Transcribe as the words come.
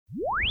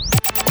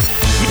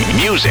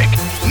Music,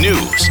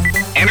 news,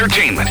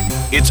 entertainment.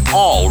 It's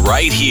all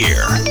right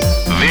here.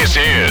 This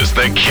is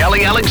The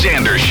Kelly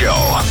Alexander Show.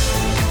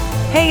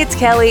 Hey, it's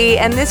Kelly,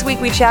 and this week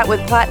we chat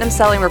with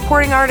platinum-selling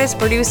recording artist,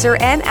 producer,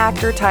 and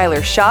actor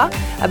Tyler Shaw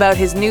about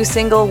his new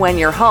single, When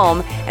You're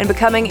Home, and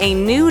becoming a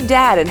new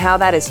dad and how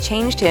that has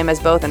changed him as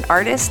both an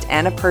artist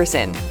and a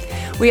person.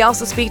 We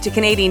also speak to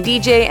Canadian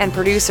DJ and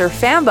producer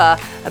Famba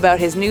about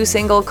his new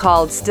single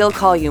called Still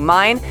Call You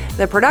Mine,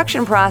 the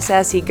production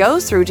process he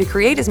goes through to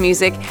create his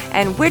music,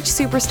 and which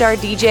superstar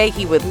DJ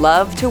he would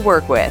love to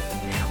work with.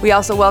 We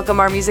also welcome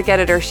our music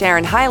editor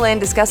Sharon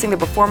Hyland discussing the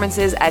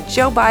performances at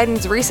Joe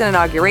Biden's recent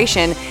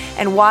inauguration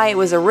and why it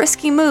was a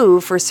risky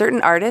move for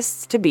certain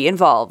artists to be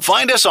involved.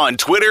 Find us on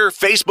Twitter,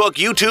 Facebook,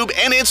 YouTube,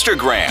 and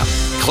Instagram.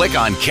 Click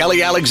on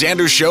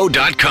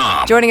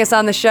KellyAlexanderShow.com. Joining us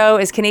on the show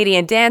is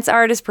Canadian dance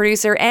artist,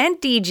 producer, and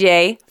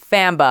DJ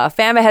Famba.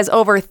 Famba has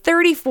over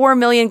 34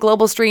 million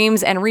global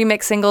streams and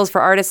remix singles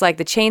for artists like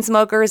the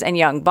Chainsmokers and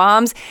Young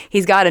Bombs.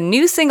 He's got a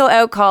new single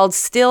out called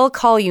Still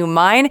Call You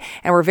Mine,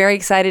 and we're very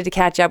excited to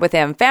catch up with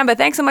him. Famba,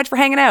 thanks so much for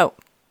hanging out.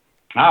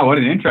 Oh, what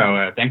an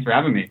intro. Thanks for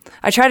having me.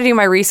 I try to do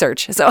my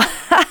research, so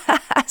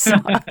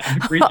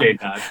appreciate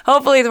that.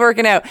 Hopefully it's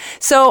working out.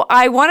 So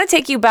I want to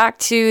take you back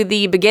to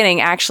the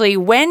beginning, actually.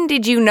 When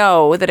did you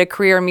know that a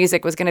career in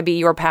music was going to be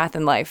your path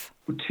in life?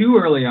 Too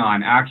early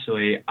on,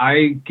 actually.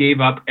 I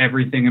gave up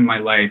everything in my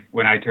life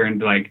when I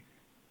turned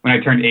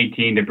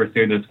 18 to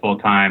pursue this full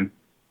time.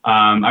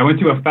 I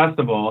went to a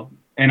festival,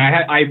 and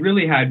I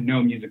really had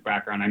no music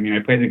background. I mean,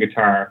 I played the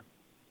guitar,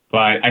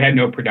 but I had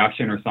no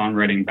production or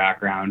songwriting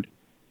background.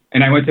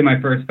 And I went to my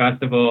first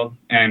festival,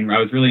 and I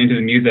was really into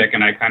the music,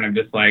 and I kind of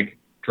just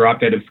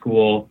dropped out of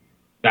school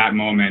that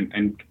moment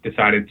and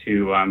decided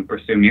to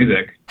pursue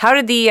music. How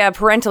did the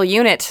parental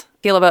unit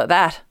feel about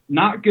that?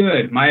 Not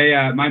good.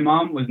 My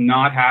mom was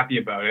not happy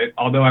about it,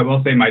 although I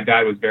will say my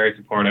dad was very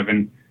supportive,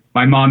 and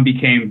my mom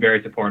became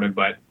very supportive,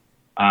 but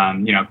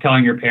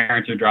telling your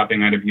parents you're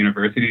dropping out of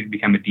university to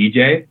become a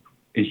DJ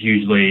is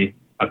usually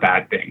a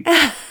bad thing.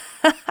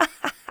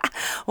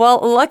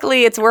 Well,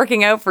 luckily it's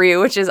working out for you,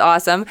 which is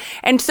awesome.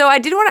 And so I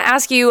did want to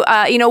ask you,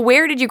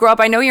 where did you grow up?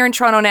 I know you're in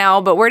Toronto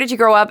now, but where did you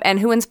grow up and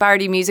who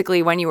inspired you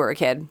musically when you were a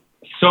kid?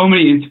 So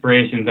many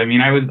inspirations. I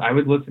mean, I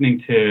was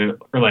listening to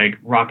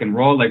rock and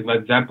roll, like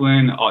Led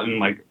Zeppelin,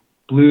 and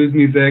blues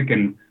music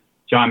and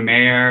John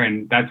Mayer,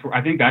 and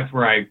I think that's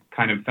where I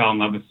kind of fell in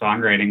love with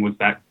songwriting, was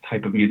that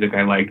type of music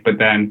I liked. But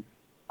then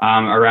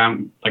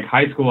around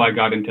high school, I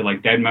got into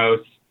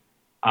Deadmau5.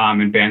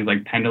 And bands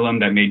like Pendulum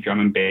that made drum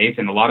and bass,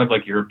 and a lot of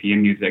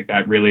European music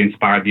that really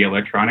inspired the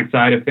electronic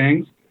side of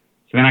things.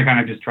 So then I kind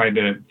of just tried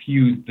to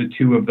fuse the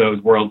two of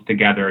those worlds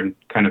together and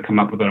kind of come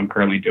up with what I'm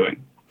currently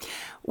doing.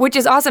 Which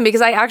is awesome,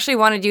 because I actually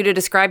wanted you to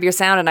describe your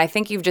sound, and I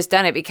think you've just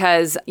done it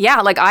because,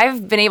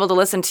 I've been able to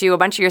listen to a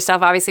bunch of your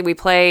stuff. Obviously, we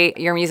play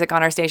your music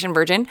on our station,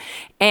 Virgin,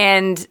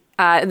 and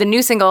the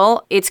new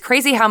single, it's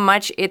crazy how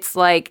much it's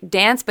like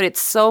dance, but it's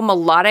so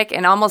melodic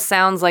and almost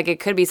sounds like it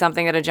could be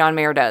something that a John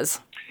Mayer does.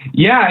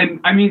 Yeah,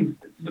 and I mean,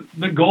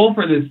 the goal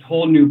for this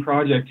whole new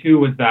project, too,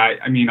 was that,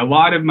 a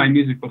lot of my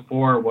music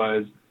before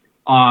was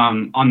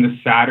on the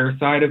sadder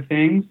side of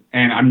things,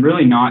 and I'm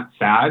really not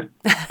sad.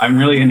 I'm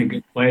really in a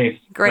good place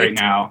right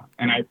now,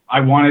 and I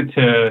wanted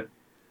to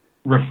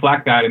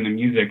reflect that in the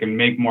music and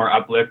make more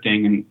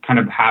uplifting and kind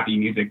of happy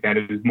music that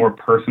is more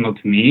personal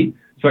to me.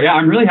 So yeah,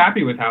 I'm really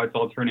happy with how it's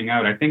all turning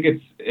out. I think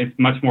it's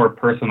much more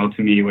personal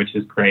to me, which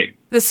is great.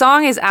 The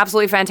song is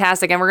absolutely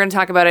fantastic, and we're going to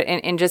talk about it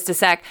in just a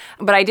sec.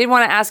 But I did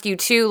want to ask you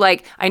too,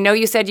 I know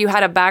you said you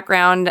had a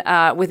background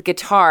with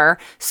guitar.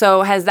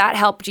 So has that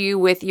helped you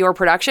with your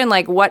production?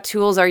 What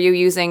tools are you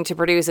using to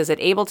produce? Is it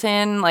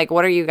Ableton?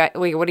 What are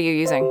you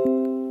using?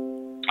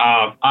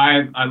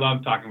 I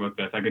love talking about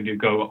this. I could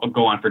go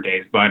on for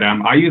days, but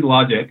I use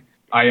Logic.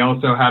 I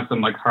also have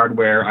some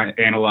hardware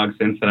analog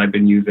synths that I've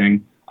been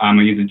using. I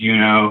use a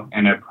Juno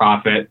and a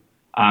Prophet.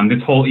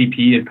 This whole EP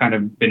has kind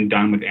of been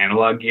done with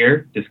analog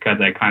gear just because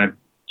I kind of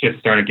just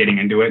started getting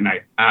into it, and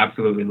I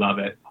absolutely love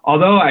it.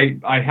 Although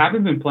I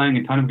haven't been playing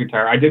a ton of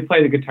guitar. I did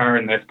play the guitar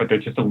in this, but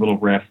there's just a little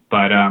riff.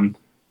 But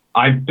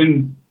I've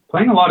been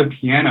playing a lot of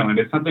piano, and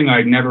it's something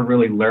I never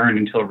really learned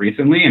until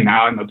recently, and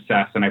now I'm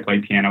obsessed, and I play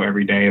piano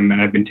every day, and then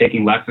I've been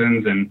taking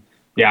lessons, and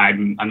yeah,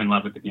 I'm in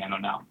love with the piano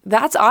now.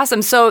 That's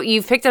awesome. So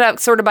you've picked it up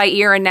sort of by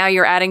ear, and now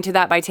you're adding to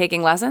that by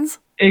taking lessons?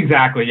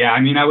 Exactly, yeah.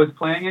 I was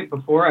playing it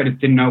before. I just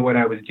didn't know what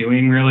I was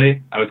doing,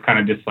 really. I was kind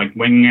of just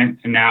winging it,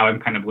 and now I'm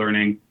kind of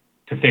learning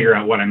to figure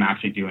out what I'm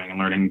actually doing and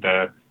learning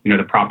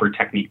the proper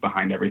technique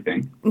behind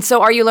everything. And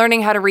so are you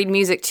learning how to read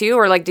music too,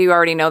 or do you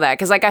already know that?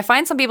 Because I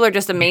find some people are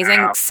just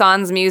amazing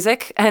sans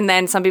music, and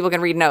then some people can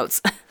read notes.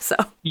 So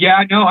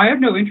yeah, no, I have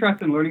no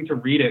interest in learning to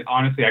read it,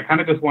 honestly. I kind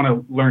of just want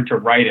to learn to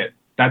write it.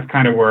 that's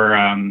kind of where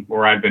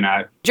I've been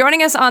at.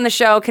 Joining us on the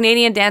show,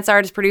 Canadian dance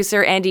artist,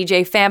 producer, and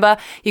DJ Famba.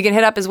 You can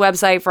hit up his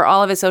website for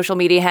all of his social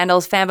media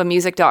handles,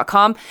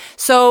 fambamusic.com.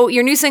 So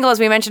your new single, as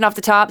we mentioned off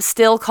the top,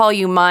 Still Call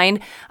You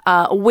Mine.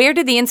 Where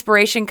did the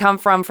inspiration come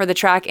from for the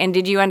track, and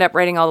did you end up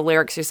writing all the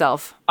lyrics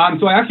yourself?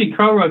 So I actually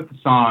co-wrote the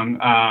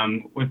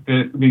song with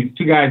these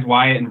two guys,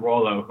 Wyatt and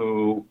Rollo,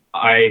 who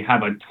I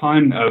have a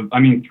ton of,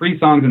 3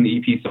 songs in the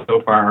EP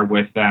so far are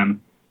with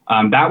them.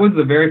 That was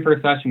the very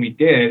first session we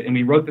did, and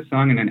we wrote the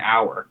song in an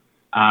hour,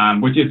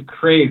 which is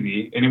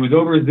crazy. And it was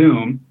over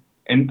Zoom.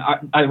 And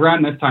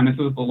around this time, this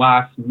was the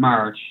last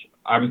March,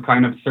 I was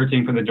kind of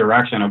searching for the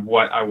direction of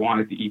what I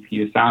wanted the EP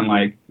to sound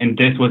like. And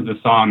this was the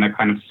song that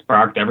kind of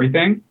sparked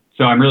everything.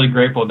 So I'm really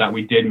grateful that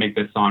we did make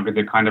this song, because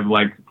it kind of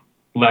like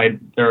laid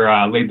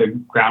the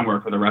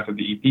groundwork for the rest of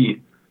the EP.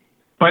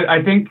 But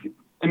I think,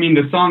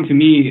 the song to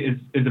me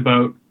is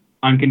about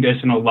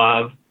unconditional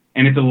love,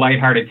 and it's a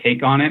lighthearted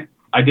take on it.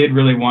 I did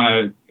really want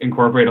to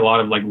incorporate a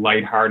lot of like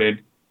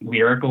lighthearted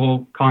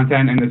lyrical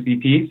content in this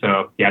EP.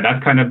 So yeah,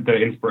 that's kind of the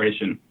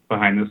inspiration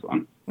behind this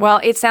one.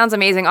 Well, it sounds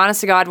amazing.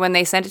 Honest to God, when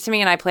they sent it to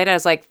me and I played it, I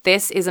was like,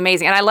 this is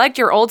amazing. And I liked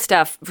your old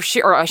stuff, for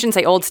sure, or I shouldn't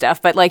say old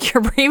stuff, but like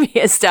your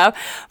previous stuff.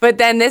 But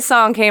then this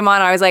song came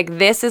on, I was like,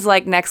 this is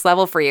like next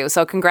level for you.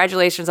 So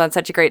congratulations on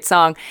such a great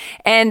song.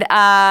 And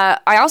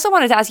I also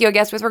wanted to ask you, I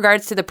guess, with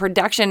regards to the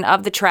production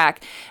of the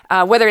track,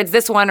 whether it's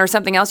this one or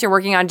something else you're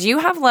working on, do you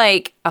have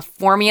like a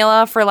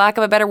formula, for lack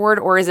of a better word,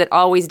 or is it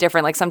always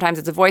different? Like sometimes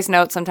it's a voice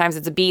note, sometimes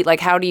it's a beat. Like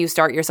how do you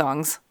start your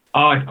songs?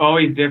 Oh, it's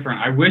always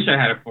different. I wish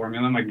I had a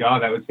formula. My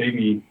God, that would save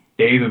me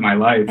days of my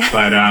life.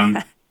 But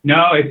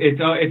no,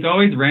 it's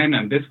always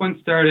random. This one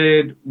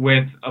started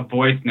with a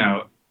voice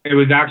note. It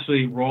was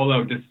actually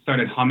Rollo just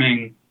started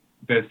humming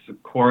this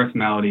chorus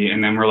melody,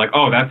 and then we're like,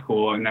 oh, that's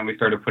cool. And then we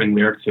started putting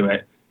lyrics to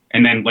it.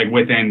 And then like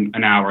within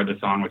an hour, the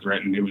song was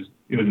written. It was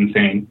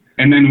insane.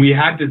 And then we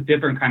had this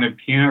different kind of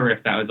piano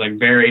riff that was like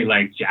very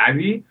like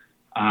jazzy.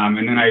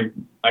 And then I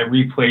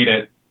replayed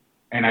it,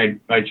 and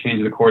I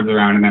changed the chords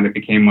around, and then it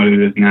became what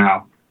it is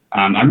now.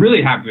 I'm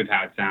really happy with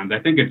how it sounds. I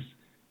think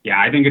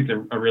it's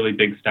a really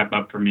big step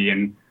up for me.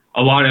 And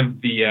a lot of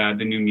the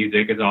new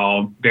music is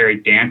all very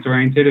dance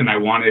oriented, and I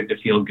wanted it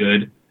to feel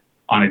good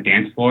on a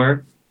dance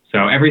floor.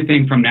 So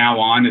everything from now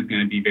on is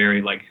going to be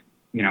very like,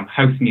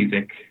 house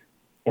music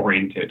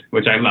oriented,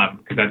 which I love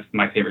because that's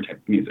my favorite type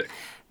of music.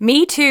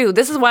 Me too.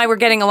 This is why we're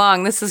getting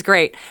along. This is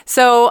great.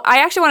 So I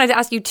actually wanted to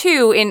ask you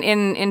too,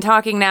 in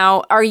talking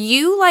now, are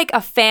you like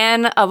a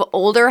fan of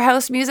older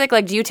house music?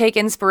 Like, do you take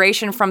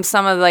inspiration from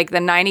some of like the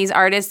 90s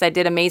artists that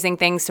did amazing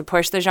things to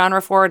push the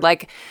genre forward?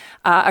 Like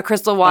a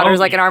Crystal Waters,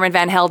 like an Armand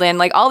Van Helden,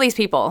 like all these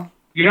people.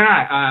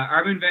 Yeah,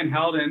 Armand Van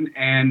Helden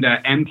and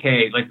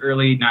MK, like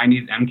early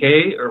 90s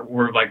MK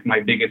were like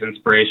my biggest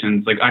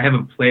inspirations. Like I have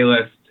a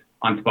playlist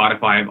on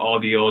Spotify of all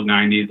the old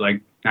 90s,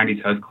 like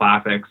 90s house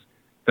classics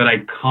that I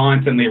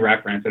constantly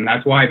reference. And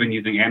that's why I've been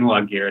using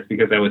analog gear, is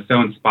because I was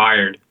so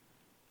inspired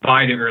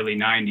by the early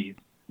 90s.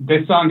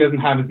 This song doesn't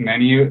have as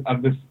many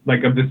of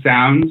the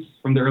sounds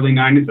from the early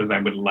 90s as I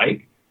would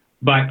like,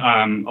 but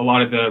a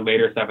lot of the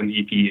later stuff in the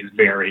EP is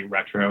very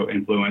retro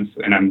influenced,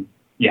 and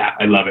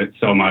I love it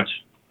so much.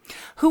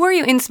 Who are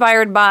you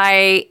inspired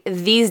by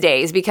these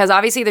days? Because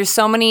obviously there's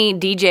so many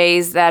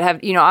DJs that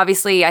have,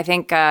 obviously I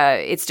think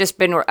it's just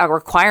been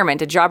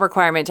a job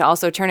requirement to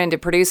also turn into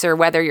producer,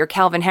 whether you're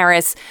Calvin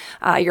Harris,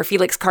 you're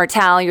Felix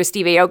Cartal, you're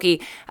Steve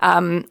Aoki.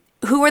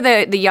 Who are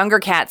the younger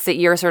cats that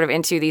you're sort of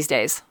into these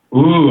days?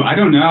 Ooh, I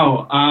don't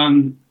know.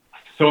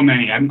 So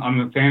many.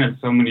 I'm a fan of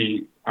so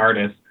many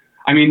artists.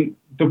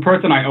 The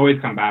person I always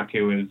come back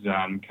to is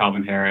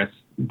Calvin Harris.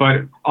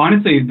 But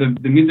honestly,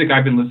 the music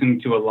I've been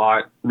listening to a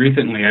lot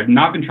recently, I've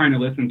not been trying to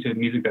listen to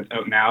music that's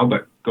out now,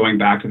 but going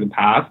back to the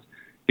past,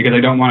 because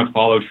I don't want to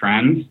follow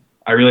trends.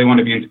 I really want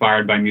to be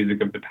inspired by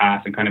music of the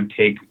past and kind of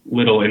take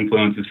little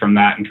influences from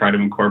that and try to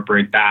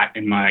incorporate that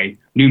in my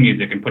new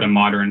music and put a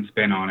modern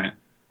spin on it.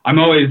 I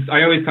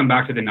always come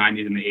back to the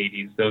 90s and the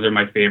 80s. Those are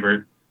my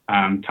favorite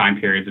time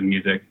periods of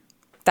music.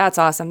 That's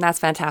awesome. That's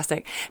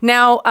fantastic.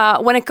 Now,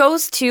 when it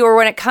comes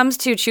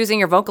to choosing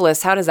your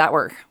vocalist, how does that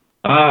work?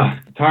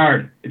 It's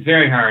hard. It's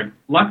very hard.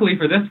 Luckily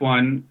for this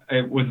one,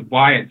 it was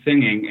Wyatt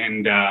singing,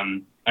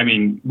 and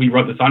we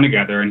wrote the song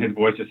together, and his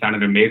voice just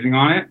sounded amazing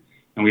on it,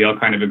 and we all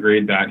kind of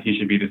agreed that he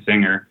should be the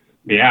singer.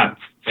 But yeah,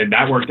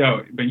 that worked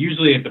out. But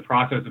usually it's a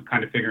process of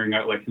kind of figuring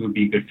out like who would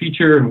be a good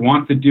feature, who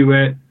wants to do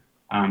it,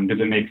 does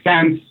it make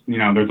sense?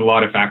 There's a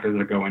lot of factors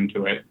that go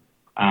into it.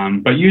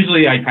 But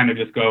usually I kind of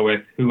just go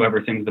with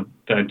whoever sings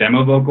the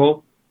demo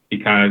vocal,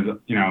 because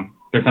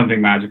there's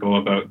something magical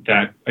about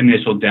that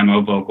initial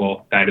demo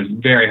vocal that is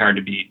very hard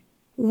to beat.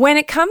 When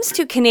it comes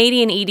to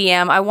Canadian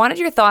EDM, I wanted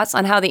your thoughts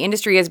on how the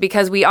industry is,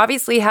 because we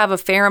obviously have a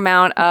fair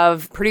amount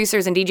of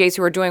producers and DJs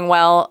who are doing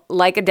well,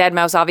 like a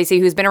Deadmau5, obviously,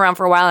 who's been around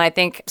for a while and I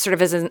think sort of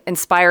has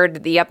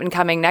inspired the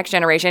up-and-coming next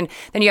generation.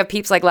 Then you have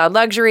peeps like Loud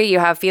Luxury, you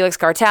have Felix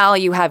Cartal,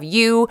 you have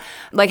you.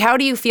 Like, how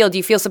do you feel? Do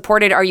you feel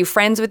supported? Are you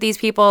friends with these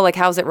people? Like,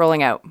 how's it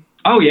rolling out?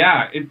 Oh,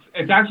 yeah.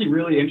 It's actually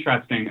really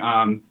interesting.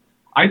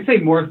 I'd say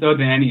more so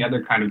than any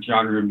other kind of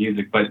genre of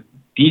music, but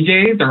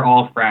DJs are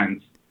all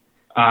friends.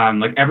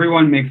 Like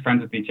everyone makes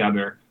friends with each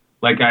other.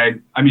 Like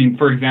I mean,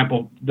 for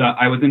example,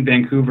 I was in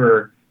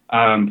Vancouver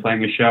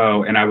playing a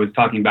show, and I was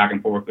talking back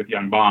and forth with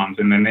Young Bombs,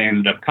 and then they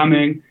ended up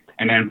coming,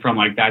 and then from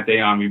like that day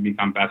on, we've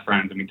become best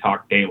friends, and we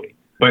talk daily.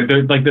 But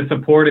there's like the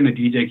support in the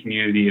DJ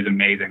community is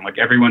amazing. Like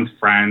everyone's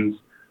friends.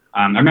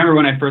 I remember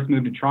when I first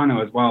moved to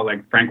Toronto as well,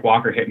 like Frank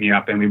Walker hit me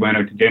up and we went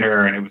out to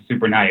dinner and it was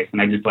super nice.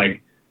 And I just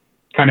like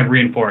kind of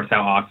reinforced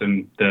how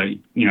awesome the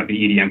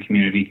EDM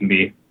community can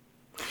be.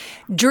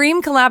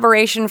 Dream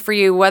collaboration for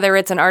you, whether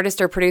it's an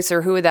artist or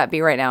producer, who would that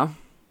be right now?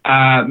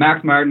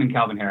 Max Martin and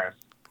Calvin Harris.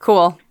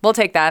 Cool. We'll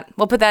take that.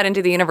 We'll put that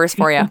into the universe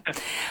for you.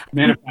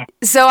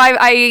 So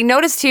I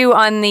noticed too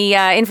on the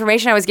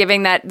information I was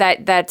giving that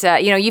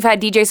you've had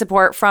DJ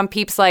support from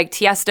peeps like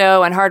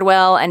Tiesto and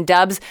Hardwell and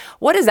Dubs.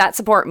 What does that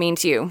support mean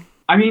to you?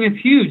 I mean,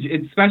 it's huge.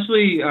 It's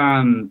especially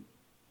in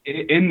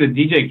the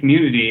DJ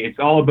community. It's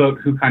all about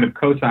who kind of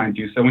co-signs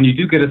you. So when you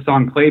do get a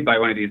song played by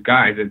one of these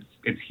guys,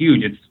 it's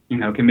huge. It's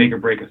can make or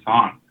break a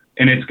song,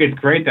 and it's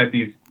great that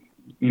these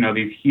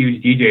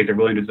huge DJs are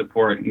willing to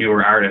support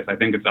newer artists. I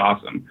think it's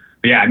awesome.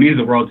 But yeah, it means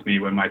the world to me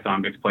when my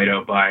song gets played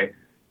out by,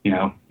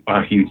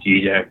 a huge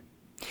DJ.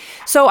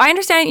 So I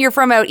understand you're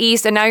from out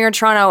east and now you're in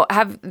Toronto.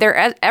 Have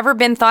there ever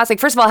been thoughts, like,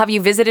 first of all, have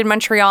you visited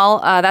Montreal?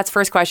 That's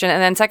first question.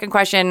 And then second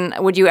question,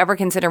 would you ever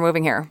consider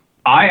moving here?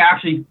 I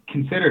actually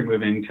considered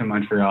moving to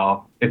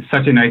Montreal. It's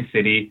such a nice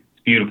city.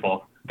 It's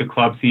beautiful. The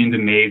club scene's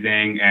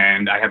amazing.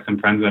 And I have some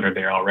friends that are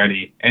there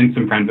already and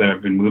some friends that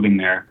have been moving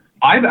there.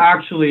 I've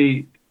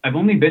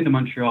only been to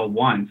Montreal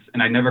once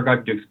and I never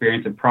got to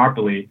experience it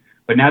properly.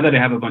 But now that I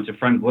have a bunch of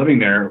friends living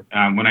there,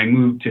 when I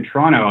moved to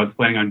Toronto, I was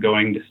planning on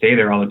going to stay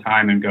there all the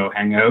time and go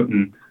hang out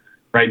and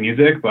write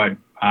music. But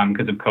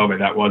because of COVID,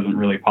 that wasn't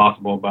really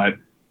possible. But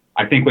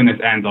I think when this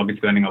ends, I'll be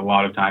spending a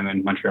lot of time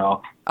in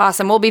Montreal.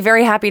 Awesome. We'll be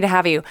very happy to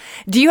have you.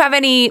 Do you have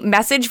any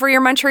message for your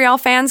Montreal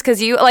fans?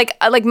 Because you like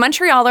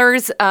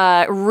Montrealers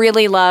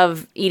really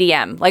love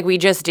EDM, like we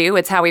just do.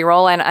 It's how we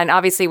roll. And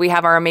obviously we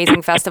have our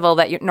amazing festival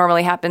that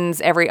normally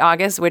happens every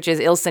August, which is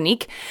Il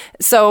Scenic.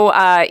 So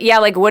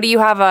what do you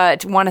have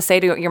to want to say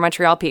to your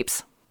Montreal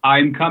peeps?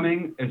 I'm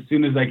coming as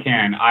soon as I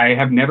can. I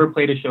have never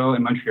played a show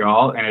in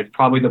Montreal, and it's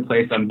probably the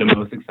place I'm the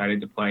most excited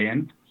to play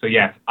in. So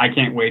yes, I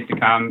can't wait to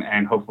come,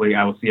 and hopefully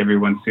I will see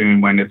everyone soon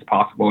when it's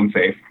possible and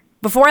safe.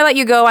 Before I let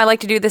you go, I like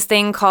to do this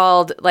thing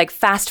called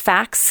Fast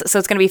Facts. So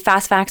it's going to be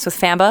Fast Facts with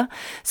Famba.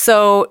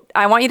 So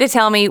I want you to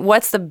tell me,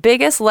 what's the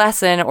biggest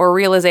lesson or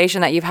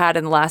realization that you've had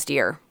in the last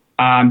year?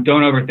 Don't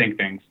overthink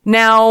things.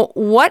 Now,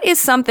 what is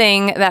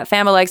something that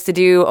Famba likes to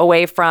do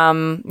away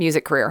from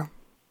music career?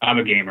 I'm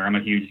a gamer. I'm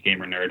a huge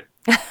gamer nerd.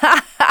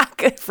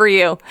 Good for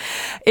you.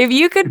 If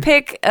you could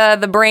pick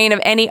the brain of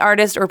any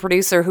artist or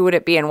producer, who would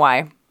it be and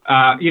why?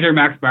 Either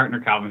Max Martin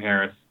or Calvin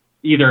Harris.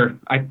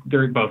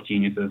 They're both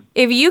geniuses.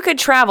 If you could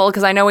travel,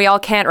 because I know we all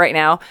can't right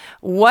now,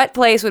 what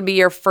place would be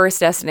your first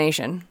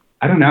destination?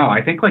 I don't know.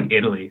 I think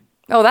Italy.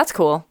 Oh, that's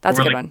cool. That's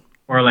a good one.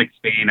 Or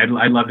Spain.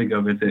 I'd love to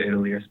go visit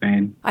Italy or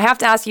Spain. I have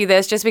to ask you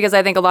this just because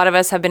I think a lot of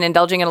us have been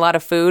indulging in a lot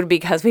of food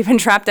because we've been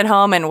trapped at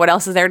home and what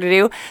else is there to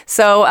do?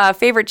 So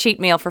favorite cheat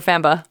meal for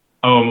Famba?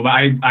 Oh,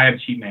 I have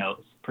cheat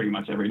meals pretty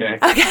much every day.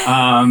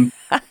 Okay.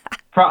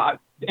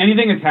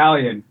 Anything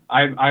Italian.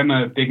 I'm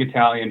a big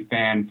Italian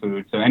fan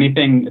food. So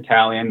anything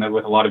Italian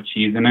with a lot of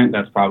cheese in it,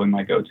 that's probably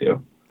my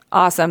go-to.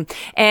 Awesome.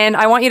 And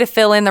I want you to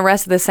fill in the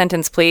rest of the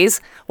sentence,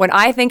 please. When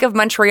I think of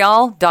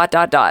Montreal, ...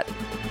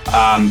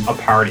 A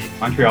party.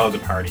 Montreal is a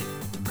party.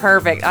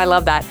 Perfect. I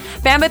love that.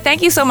 Famba,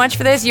 thank you so much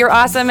for this. You're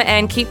awesome,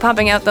 and keep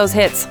pumping out those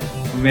hits.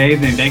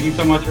 Amazing. Thank you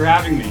so much for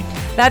having me.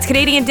 That's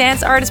Canadian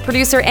dance artist,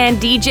 producer, and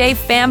DJ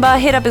Famba.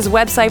 Hit up his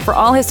website for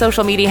all his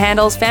social media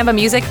handles,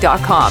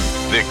 fambamusic.com.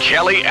 The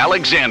Kelly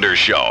Alexander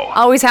Show.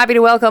 Always happy to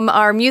welcome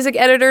our music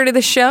editor to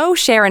the show,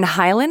 Sharon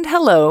Hyland.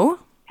 Hello.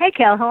 Hey,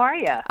 Kel, how are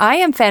you? I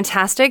am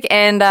fantastic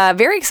and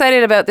very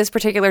excited about this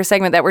particular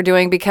segment that we're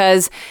doing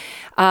because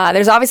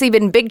there's obviously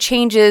been big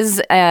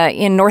changes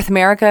in North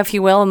America, if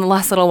you will, in the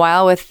last little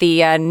while with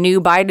the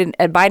new Biden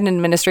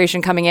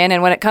administration coming in.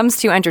 And when it comes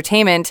to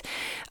entertainment,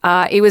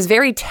 it was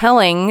very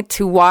telling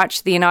to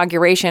watch the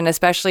inauguration,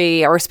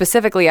 especially, or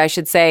specifically, I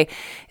should say,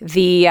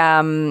 the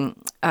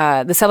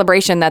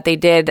celebration that they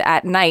did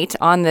at night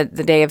on the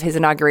day of his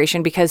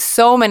inauguration, because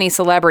so many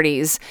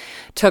celebrities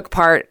took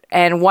part,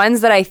 and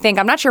ones that I think,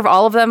 I'm not sure if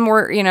all of them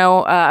were,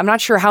 I'm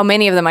not sure how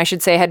many of them, I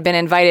should say, had been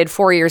invited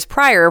 4 years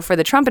prior for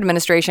the Trump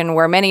administration,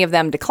 where many of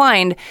them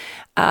declined.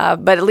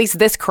 But at least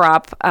this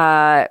crop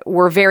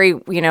were very,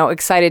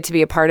 excited to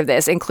be a part of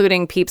this,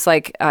 including peeps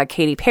like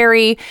Katy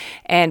Perry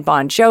and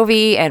Bon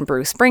Jovi and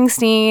Bruce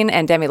Springsteen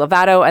and Demi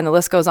Lovato, and the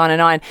list goes on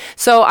and on.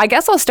 So I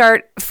guess I'll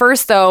start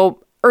first, though,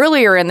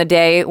 earlier in the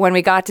day when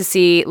we got to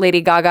see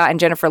Lady Gaga and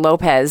Jennifer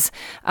Lopez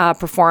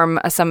perform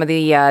some of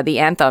the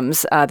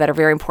anthems that are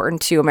very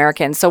important to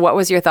Americans. So what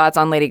was your thoughts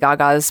on Lady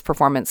Gaga's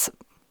performance?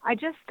 I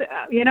just,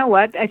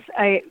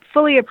 I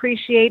fully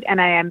appreciate, and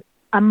I am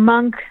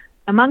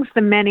amongst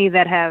the many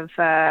that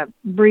have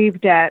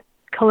breathed that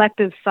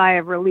collective sigh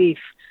of relief,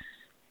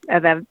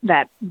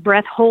 that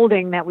breath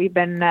holding that we've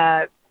been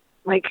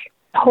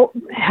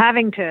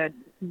having to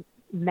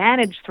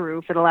manage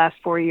through for the last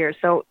 4 years.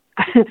 So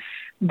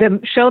the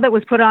show that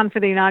was put on for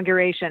the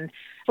inauguration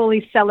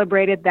fully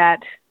celebrated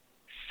that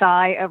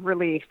sigh of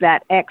relief,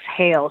 that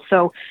exhale.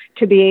 So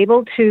to be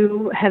able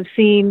to have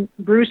seen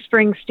Bruce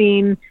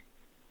Springsteen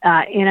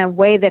in a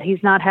way that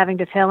he's not having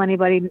to tell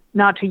anybody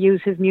not to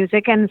use his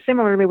music, and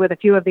similarly with a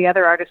few of the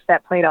other artists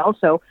that played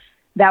also,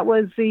 that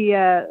was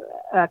the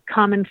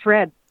common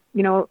thread,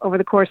 over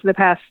the course of the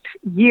past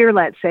year,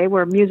 let's say,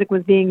 where music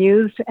was being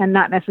used and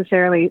not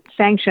necessarily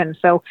sanctioned.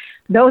 So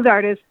those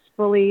artists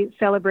fully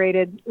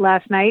celebrated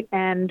last night.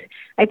 And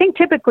I think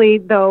typically,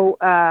 though,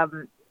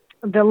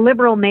 the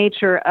liberal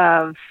nature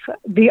of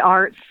the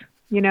arts,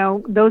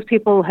 those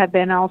people have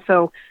been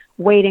also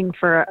waiting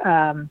for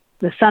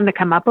the sun to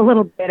come up a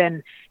little bit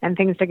and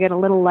things to get a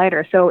little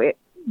lighter. So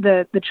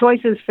the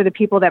choices for the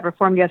people that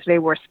performed yesterday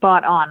were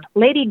spot on.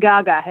 Lady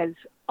Gaga has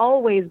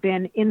always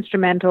been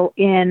instrumental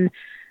in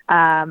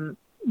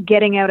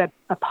getting out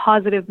a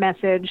positive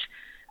message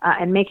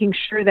and making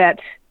sure that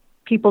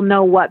people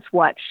know what's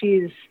what.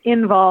 She's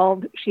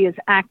involved, she is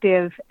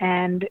active,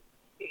 and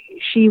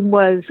she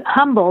was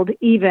humbled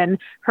even.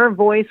 Her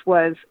voice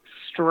was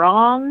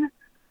strong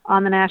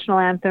on the national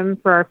anthem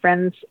for our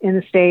friends in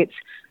the States,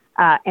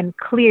 and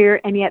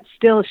clear, and yet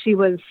still she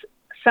was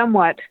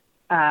somewhat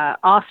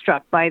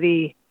awestruck by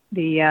the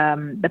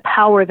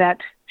power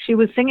that she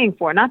was singing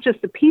for, not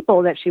just the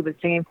people that she was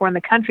singing for and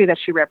the country that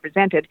she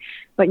represented,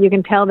 but you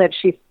can tell that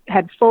she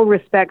had full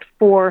respect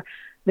for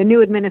the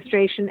new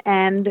administration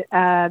and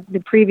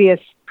the previous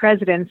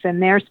presidents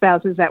and their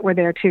spouses that were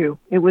there too.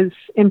 It was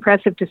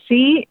impressive to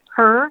see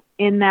her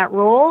in that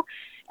role,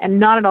 and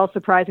not at all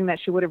surprising that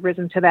she would have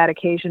risen to that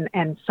occasion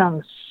and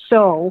sung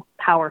so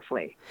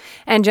powerfully.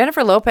 And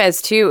Jennifer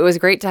Lopez, too, it was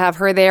great to have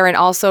her there, and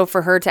also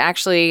for her to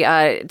actually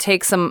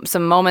take some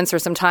moments or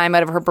some time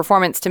out of her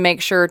performance to make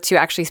sure to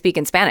actually speak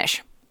in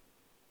Spanish.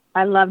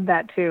 I loved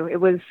that, too. It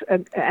was,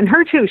 and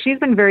her, too, she's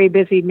been very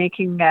busy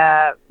making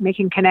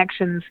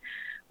connections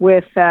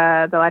with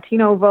the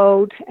Latino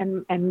vote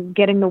and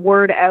getting the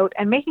word out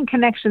and making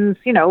connections,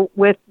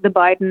 with the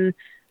Biden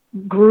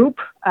group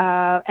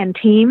and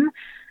team,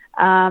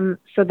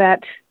 so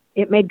that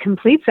it made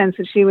complete sense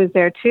that she was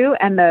there too.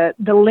 And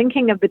the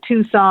linking of the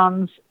two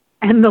songs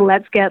and the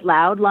Let's Get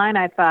Loud line,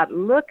 I thought,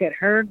 look at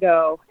her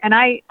go. And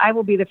I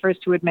will be the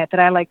first to admit that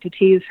I like to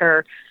tease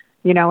her,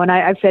 and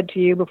I've said to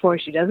you before,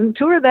 she doesn't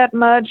tour that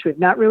much. We've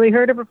not really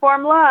heard her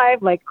perform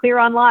live, like clear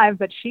on live,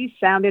 but she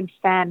sounded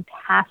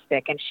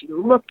fantastic and she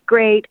looked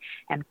great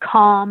and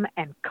calm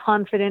and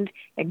confident,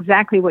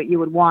 exactly what you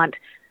would want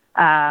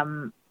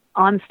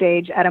on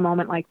stage at a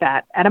moment like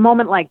that, at a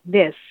moment like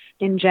this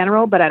in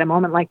general, but at a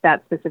moment like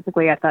that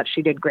specifically, I thought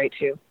she did great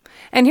too.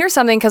 And here's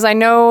something, because I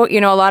know, a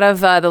lot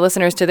of the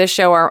listeners to this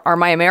show are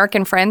my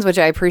American friends, which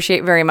I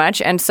appreciate very much.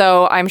 And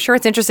so I'm sure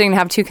it's interesting to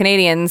have two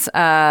Canadians,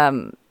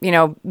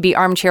 be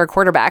armchair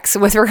quarterbacks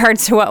with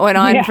regards to what went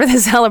on for the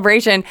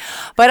celebration.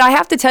 But I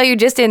have to tell you,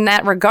 just in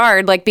that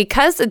regard,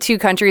 because the two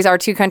countries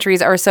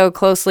are so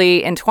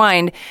closely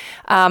entwined,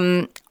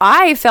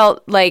 I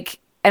felt like,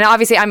 and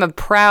obviously I'm a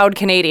proud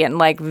Canadian,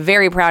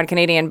 very proud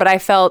Canadian, but I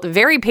felt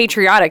very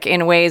patriotic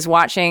in ways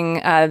watching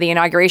the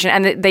inauguration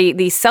and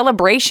the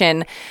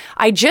celebration.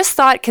 I just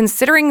thought,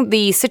 considering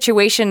the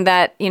situation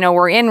that,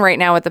 we're in right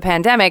now with the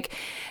pandemic,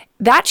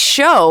 that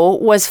show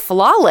was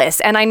flawless.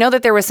 And I know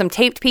that there was some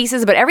taped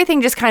pieces, but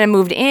everything just kind of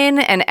moved in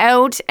and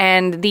out,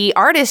 and the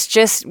artists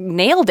just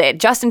nailed it.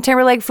 Justin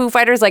Timberlake, Foo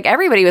Fighters,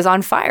 everybody was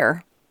on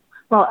fire.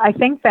 Well, I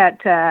think that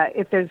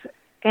if there's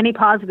any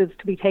positives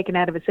to be taken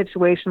out of a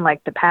situation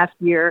like the past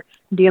year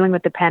dealing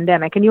with the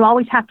pandemic, and you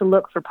always have to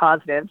look for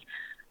positives,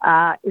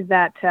 is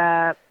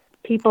that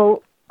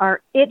people are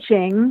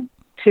itching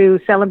to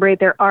celebrate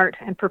their art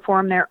and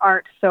perform their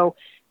art. So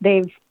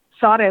they've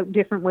sought out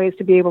different ways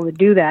to be able to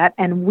do that.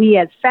 And we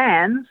as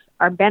fans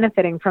are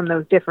benefiting from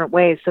those different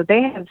ways. So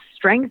they have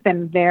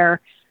strengthened their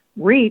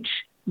reach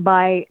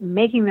by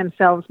making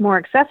themselves more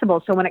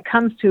accessible. So when it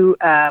comes to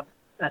a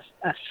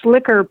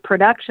slicker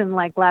production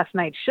like last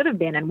night should have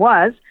been and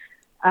was,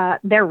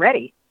 they're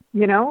ready,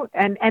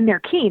 and they're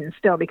keen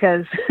still,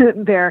 because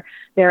their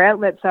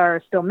outlets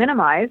are still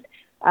minimized.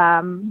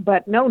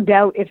 But no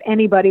doubt, if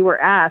anybody were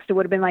asked, it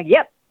would have been like,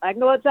 yep, I can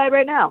go outside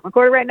right now,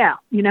 record it right now,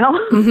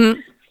 Mm-hmm.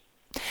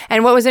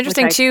 And what was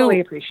interesting too,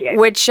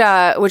 which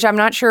I'm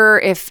not sure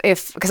if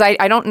because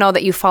I don't know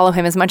that you follow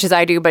him as much as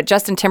I do, but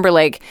Justin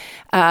Timberlake,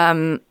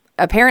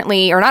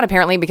 apparently, or not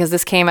apparently, because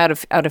this came out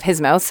of his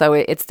mouth, so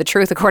it's the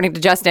truth according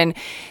to Justin,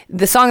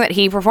 the song that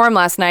he performed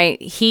last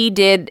night, he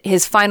did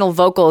his final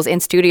vocals in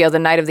studio the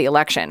night of the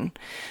election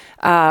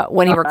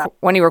when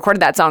he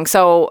recorded that song.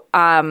 So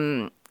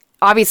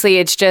obviously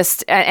it's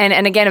just,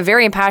 and again, a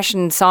very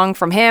impassioned song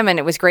from him, and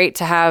it was great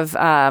to have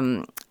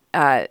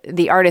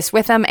the artist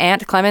with him,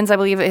 Ant Clemens, I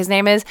believe his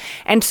name is.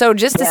 And so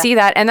just to see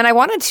that, and then I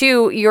wanted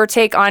your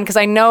take on, because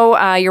I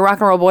know your rock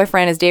and roll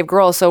boyfriend is Dave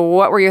Grohl, so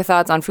what were your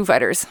thoughts on Foo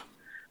Fighters?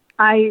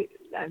 I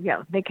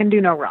they can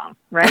do no wrong,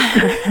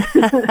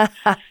 right?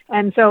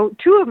 And so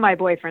 2 of my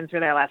boyfriends were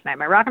there last night.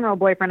 My rock and roll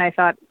boyfriend, I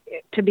thought,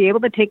 to be able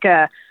to take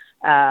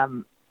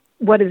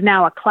what is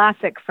now a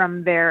classic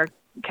from their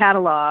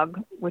catalog,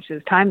 which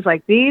is Times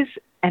Like These,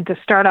 and to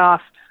start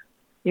off,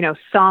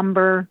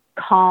 somber,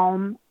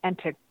 calm, and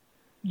to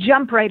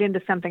jump right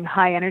into something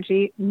high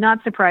energy,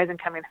 not surprising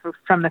coming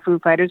from the Foo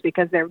Fighters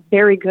because they're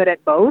very good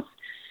at both.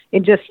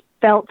 It just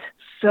felt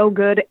so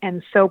good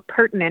and so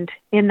pertinent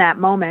in that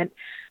moment.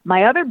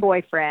 My other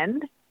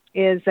boyfriend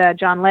is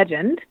John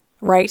Legend.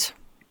 Right.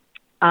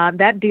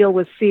 That deal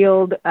was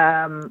sealed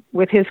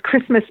with his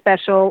Christmas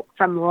special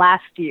from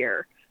last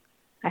year.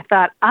 I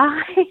thought,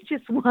 I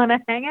just want to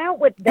hang out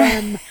with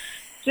them.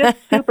 Just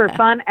super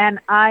fun. And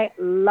I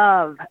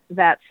love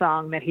that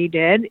song that he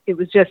did. It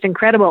was just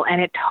incredible.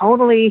 And it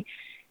totally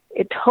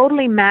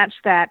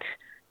matched that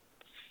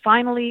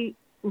finally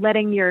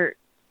letting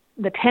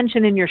the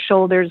tension in your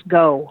shoulders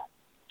go.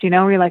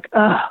 You're like,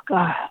 oh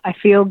God, I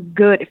feel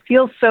good. It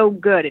feels so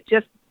good. It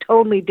just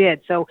totally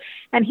did. So,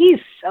 and he's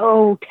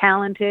so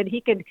talented.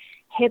 He could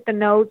hit the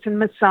notes and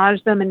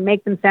massage them and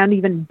make them sound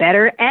even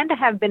better, and to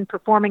have been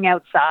performing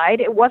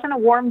outside. It wasn't a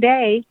warm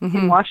day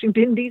in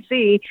Washington,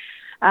 D.C.,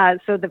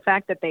 so the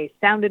fact that they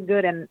sounded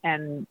good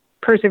and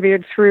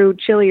persevered through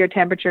chillier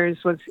temperatures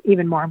was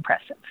even more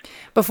impressive.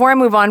 Before I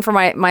move on for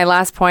my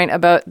last point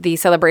about the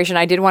celebration,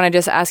 I did want to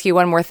just ask you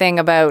one more thing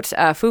about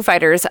Foo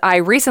Fighters. I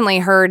recently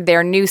heard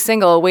their new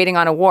single, Waiting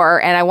on a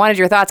War, and I wanted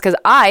your thoughts because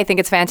I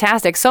think it's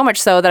fantastic, so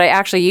much so that I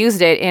actually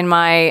used it in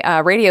my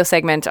radio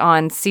segment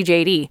on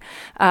CJD.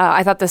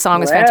 I thought the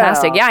song was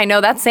fantastic. Yeah, I know,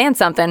 that's saying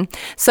something.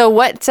 So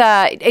what,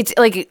 it's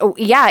like,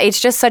 it's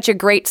just such a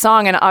great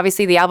song, and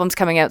obviously the album's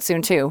coming out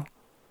soon too.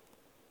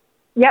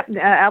 Yep,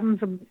 the album's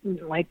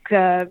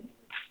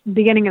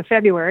beginning of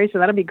February, so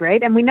that'll be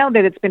great. And we know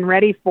that it's been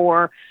ready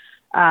for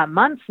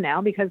months now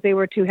because they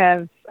were to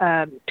have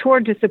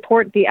toured to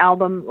support the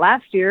album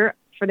last year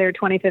for their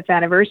 25th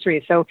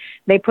anniversary. So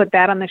they put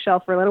that on the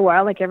shelf for a little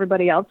while, like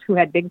everybody else who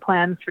had big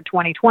plans for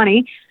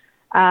 2020,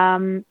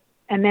 and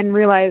then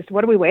realized,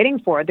 what are we waiting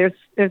for? There's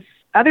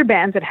other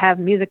bands that have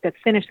music that's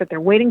finished that they're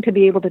waiting to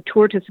be able to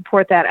tour to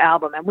support that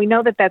album. And we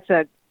know that that's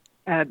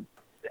a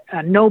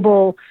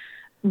noble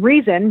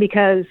reason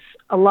because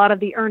a lot of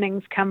the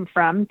earnings come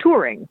from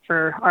touring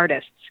for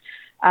artists.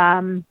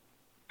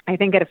 I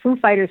think at a Foo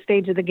Fighters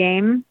stage of the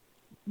game,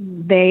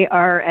 they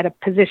are at a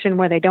position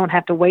where they don't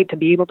have to wait to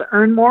be able to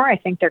earn more. I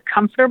think they're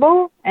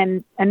comfortable,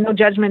 and no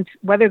judgment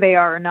whether they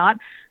are or not.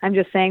 I'm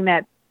just saying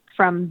that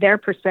from their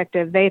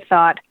perspective, they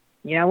thought,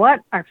 you know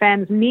what, our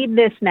fans need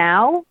this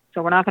now,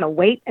 so we're not going to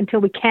wait until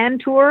we can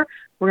tour.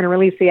 We're going to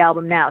release the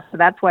album now. So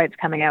that's why it's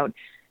coming out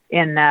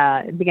in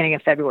the beginning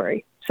of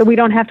February. So we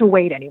don't have to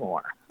wait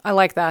anymore. I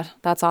like that.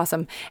 That's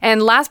awesome.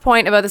 And last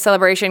point about the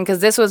celebration, because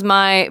this was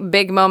my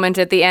big moment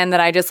at the end that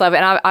I just love.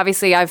 And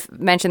obviously, I've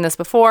mentioned this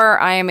before.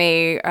 I am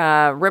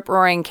a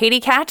rip-roaring Katy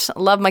cat.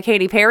 Love my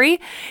Katy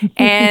Perry.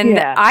 And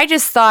I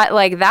just thought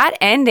like that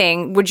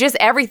ending with just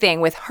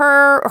everything with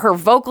her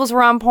vocals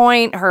were on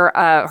point,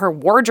 her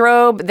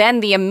wardrobe, then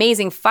the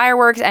amazing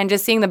fireworks, and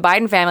just seeing the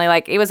Biden family.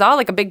 Like it was all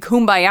like a big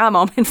kumbaya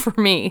moment for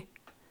me.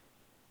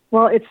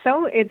 Well, it's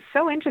so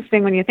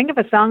interesting when you think of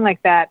a song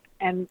like that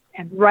and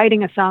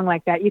writing a song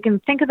like that. You can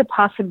think of the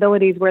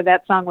possibilities where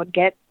that song would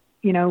get,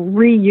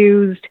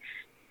 reused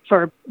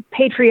for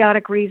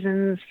patriotic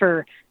reasons,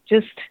 for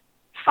just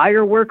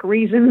firework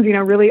reasons,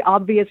 really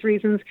obvious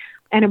reasons.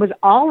 And it was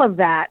all of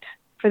that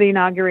for the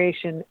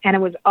inauguration, and it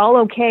was all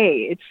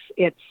okay.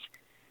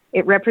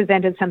 It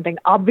represented something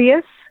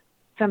obvious,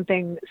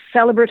 something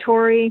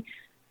celebratory,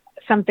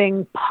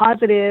 something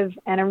positive,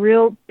 and a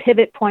real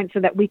pivot point so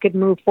that we could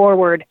move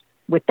forward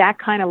with that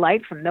kind of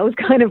light from those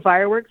kind of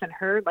fireworks. And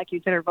her, like you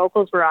said, her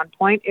vocals were on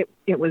point.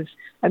 It was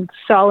a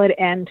solid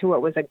end to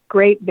what was a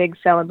great big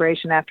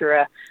celebration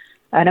after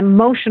an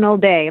emotional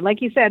day.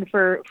 Like you said,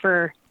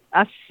 for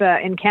us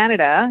in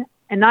Canada,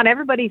 and not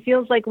everybody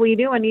feels like we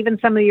do, and even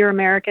some of your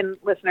American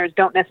listeners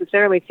don't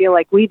necessarily feel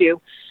like we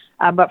do.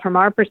 But from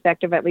our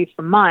perspective, at least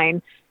from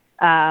mine,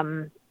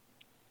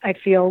 I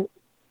feel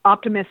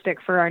optimistic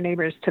for our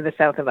neighbors to the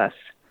south of us.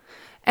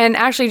 And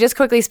actually, just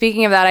quickly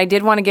speaking of that, I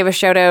did want to give a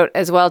shout out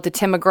as well to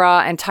Tim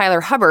McGraw and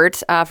Tyler Hubbard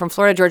from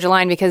Florida Georgia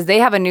Line, because they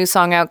have a new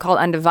song out called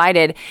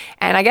Undivided.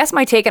 And I guess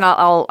my take, and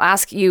I'll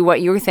ask you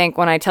what you think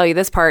when I tell you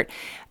this part.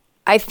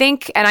 I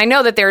think, and I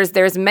know that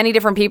there's many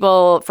different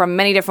people from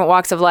many different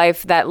walks of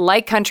life that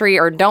like country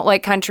or don't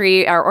like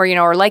country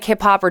or like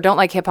hip hop or don't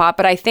like hip hop.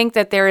 But I think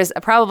that there is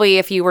probably,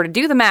 if you were to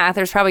do the math,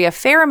 there's probably a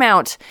fair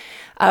amount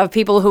of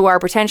people who are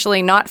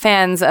potentially not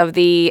fans of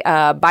the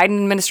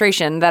Biden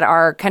administration that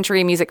are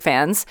country music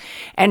fans.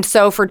 And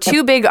so for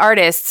two big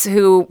artists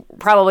who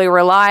probably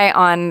rely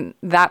on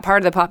that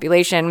part of the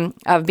population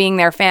of being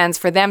their fans,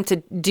 for them to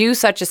do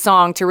such a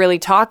song to really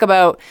talk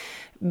about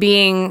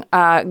being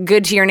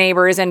good to your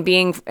neighbors and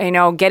being,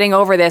 getting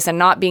over this and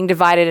not being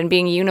divided and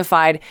being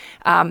unified,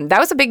 that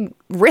was a big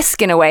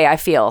risk in a way, I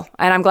feel.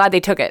 And I'm glad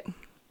they took it.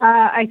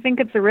 I think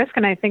it's a risk,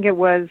 and I think it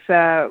was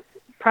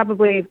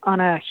probably on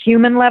a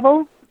human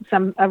level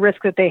a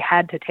risk that they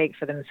had to take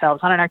for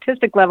themselves. On an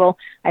artistic level,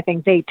 I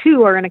think they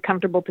too are in a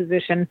comfortable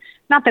position.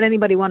 Not that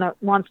anybody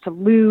wants to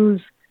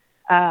lose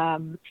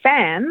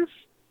fans.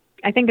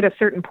 I think at a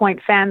certain point,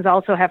 fans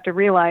also have to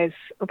realize,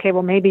 okay,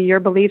 well, maybe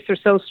your beliefs are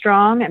so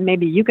strong and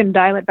maybe you can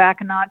dial it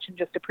back a notch and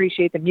just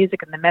appreciate the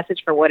music and the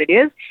message for what it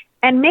is.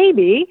 And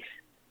maybe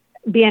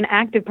be an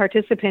active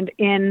participant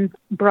in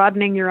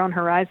broadening your own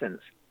horizons.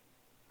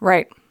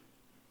 Right.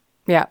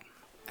 Yeah,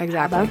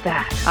 exactly. How about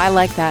that? I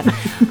like that.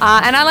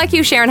 And I like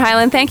you, Sharon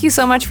Hyland. Thank you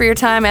so much for your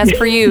time, as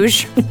per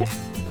usual.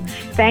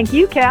 Thank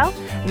you, Cal.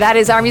 That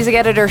is our music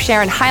editor,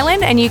 Sharon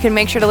Hyland, and you can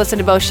make sure to listen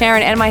to both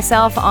Sharon and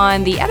myself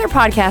on the other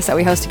podcast that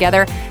we host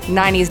together,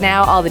 90s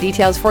Now. All the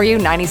details for you,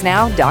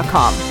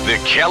 90snow.com.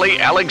 The Kelly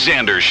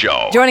Alexander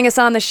Show. Joining us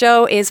on the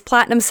show is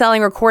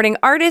platinum-selling recording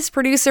artist,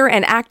 producer,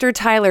 and actor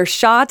Tyler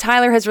Shaw.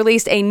 Tyler has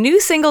released a new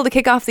single to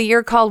kick off the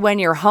year called When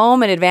You're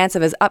Home in advance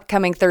of his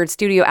upcoming third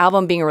studio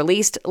album being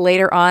released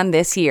later on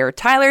this year.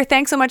 Tyler,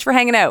 thanks so much for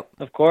hanging out.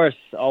 Of course,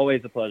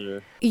 always a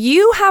pleasure.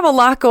 You have a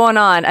lot going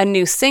on, a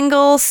new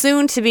single,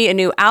 soon to be a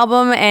new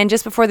album, and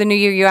just before the new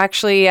year, you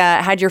actually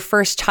had your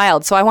first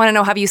child. So I want to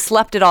know, have you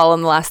slept at all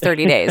in the last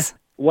 30 days?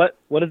 What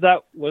is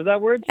that? What is that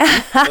word?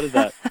 What is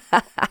that?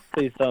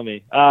 Please tell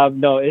me.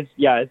 No, it's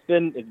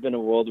been a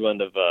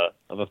whirlwind of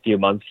a few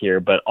months here,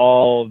 but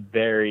all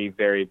very,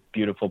 very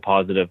beautiful,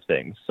 positive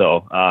things.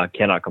 So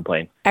cannot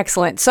complain.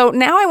 Excellent. So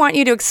now I want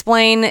you to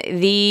explain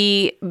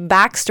the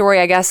backstory,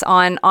 I guess,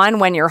 on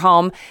When You're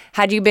Home.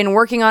 Had you been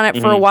working on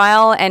it for a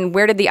while, and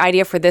where did the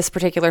idea for this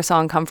particular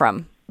song come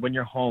from? When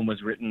You're Home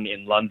was written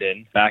in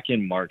London back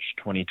in March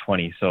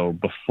 2020. So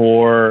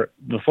before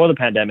the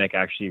pandemic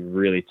actually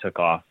really took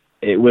off.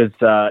 It was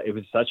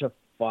such a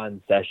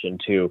fun session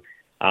too.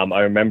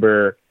 I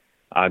remember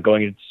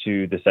going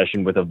into the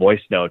session with a voice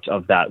note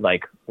of that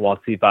like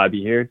waltzy vibe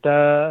you hear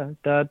da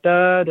da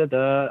da da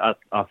da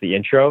off the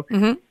intro,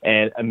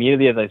 and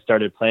immediately as I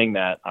started playing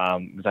that,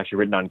 it was actually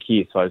written on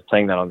keys, so I was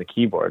playing that on the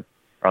keyboard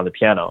or on the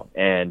piano,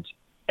 and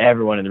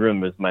everyone in the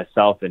room was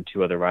myself and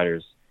two other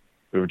writers.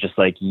 We were just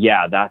like,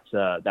 yeah, that's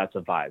a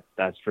vibe.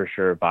 That's for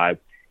sure a vibe.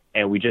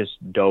 And we just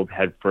dove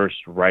headfirst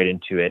right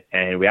into it.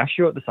 And we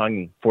actually wrote the song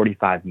in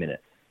 45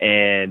 minutes.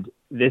 And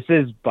this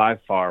is by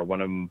far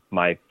one of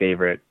my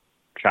favorite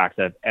tracks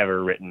I've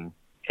ever written.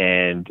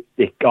 And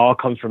it all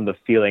comes from the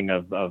feeling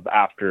of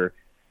after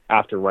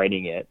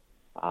writing it,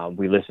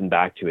 we listened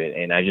back to it,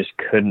 and I just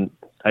couldn't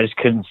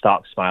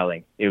stop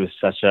smiling. It was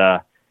such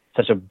a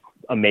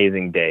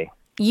amazing day.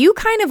 You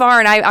kind of are,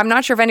 and I'm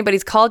not sure if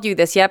anybody's called you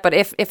this yet, but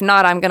if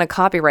not, I'm going to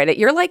copyright it.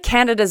 You're like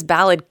Canada's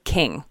ballad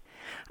king.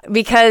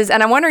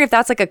 And I'm wondering if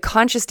that's like a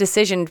conscious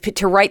decision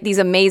to write these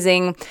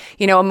amazing,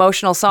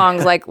 emotional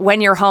songs like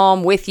When You're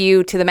Home, With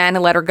You, To the Man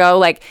Who Let Her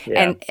Go.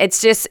 And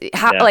it's just,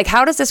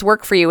 how does this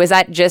work for you? Is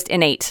that just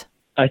innate?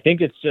 I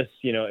think it's just,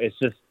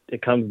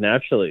 it comes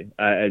naturally.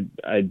 I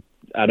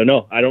don't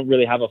know. I don't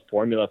really have a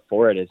formula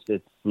for it.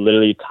 It's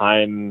literally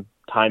timing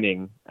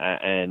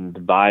and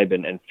vibe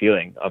and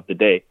feeling of the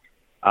day.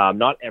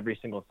 Not every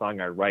single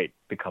song I write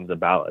becomes a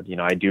ballad.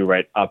 I do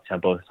write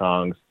up-tempo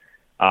songs,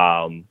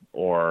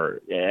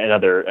 or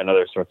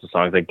other sorts of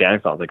songs like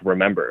dance songs, like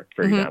Remember,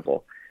 for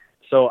example.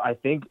 So I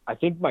think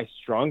my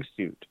strong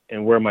suit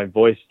and where my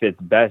voice fits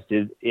best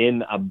is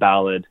in a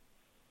ballad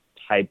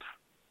type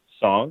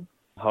song.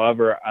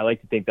 However, I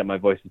like to think that my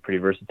voice is pretty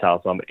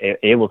versatile, so I'm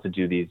able to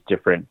do these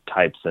different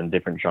types and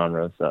different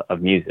genres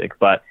of music.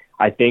 But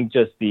I think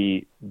just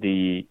the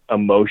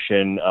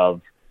emotion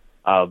of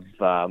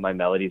my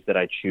melodies that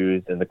I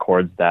choose and the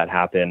chords that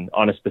happen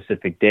on a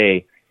specific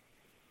day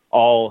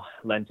all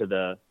lend to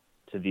the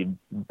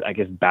I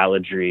guess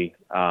balladry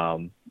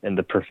and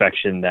the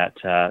perfection that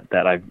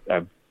I've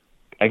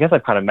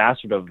kind of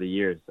mastered over the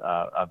years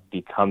of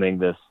becoming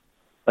this,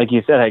 like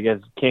you said, I guess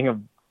king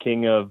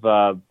of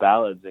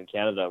ballads in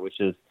Canada, which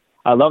is,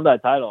 I love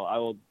that title. I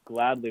will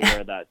gladly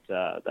wear that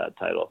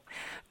title.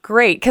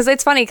 Great, because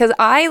it's funny, because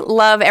I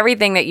love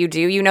everything that you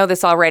do. You know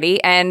this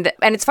already, and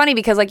it's funny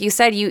because, like you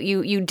said,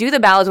 you do the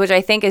ballads, which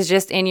I think is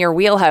just in your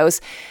wheelhouse.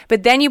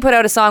 But then you put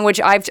out a song which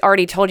I've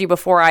already told you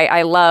before.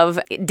 I love,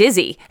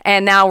 Dizzy,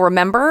 and now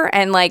Remember,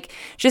 and like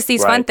just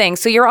these fun things.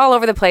 So you're all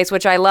over the place,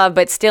 which I love,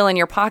 but still in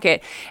your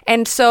pocket.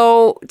 And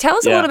so tell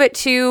us a little bit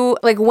too,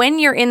 like when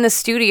you're in the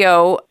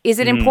studio, is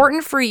it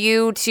important for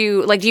you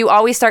to do you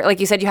always start,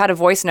 like you said, you had a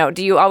voice note?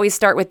 Do you always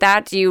start with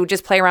that? Do you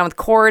just play around with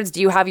chords? Do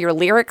you have your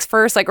lyrics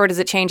first, or does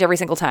it change every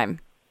single time?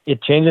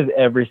 It changes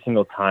every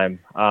single time.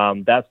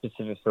 That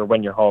specific for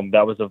When You're Home,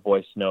 that was a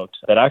voice note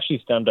that actually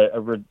stemmed.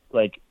 There was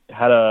like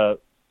a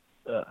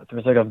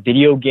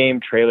video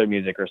game trailer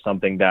music or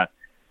something that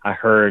I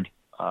heard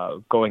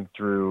going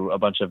through a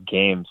bunch of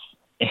games,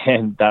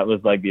 and that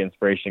was like the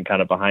inspiration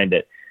kind of behind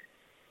it.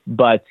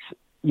 But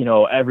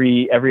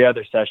every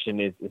other session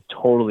is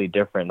totally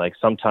different. Like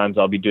sometimes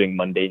I'll be doing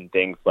mundane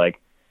things like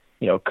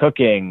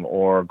cooking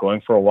or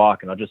going for a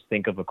walk, and I'll just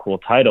think of a cool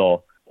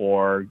title,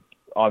 or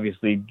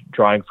obviously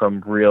drawing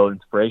from real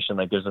inspiration.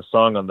 Like there's a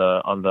song on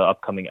the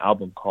upcoming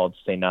album called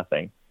Say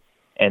Nothing,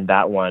 and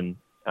that one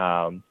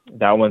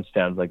That one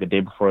stands. Like the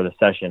day before the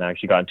session, I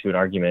actually got into an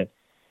argument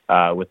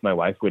with my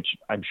wife, which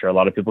I'm sure a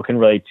lot of people can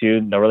relate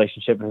to. No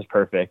relationship is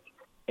perfect.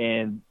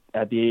 And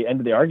at the end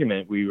of the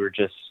argument, we were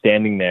just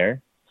standing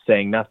there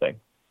saying nothing.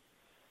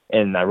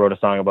 And I wrote a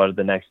song about it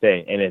the next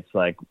day. And it's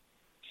like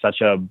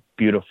such a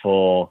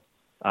beautiful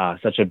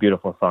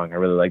song. I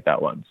really like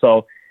that one.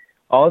 So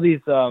all these,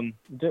 the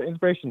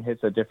inspiration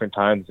hits at different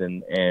times,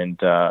 and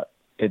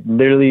it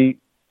literally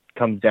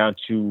comes down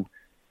to,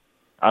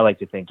 I like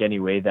to think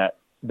anyway, that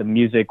the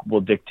music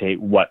will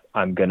dictate what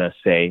I'm going to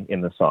say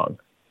in the song.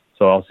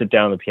 So I'll sit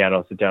down at the piano,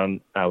 I'll sit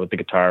down with the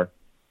guitar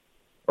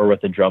or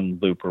with the drum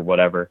loop or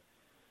whatever,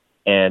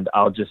 and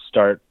I'll just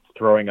start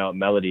throwing out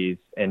melodies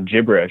and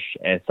gibberish.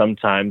 And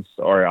sometimes,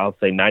 or I'll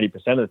say 90%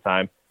 of the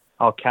time,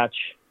 I'll catch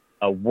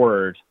a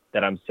word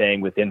that I'm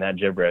saying within that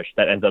gibberish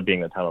that ends up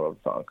being the title of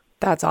the song.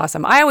 That's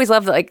awesome. I always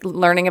love like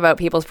learning about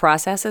people's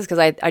processes, because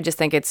I just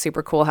think it's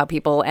super cool how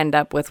people end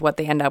up with what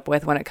they end up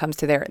with when it comes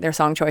to their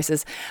song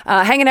choices.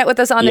 Hanging out with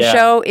us on the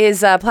show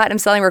is platinum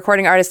selling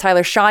recording artist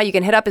Tyler Shaw. You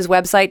can hit up his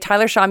website,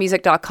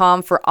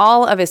 tylershawmusic.com, for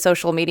all of his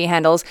social media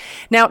handles.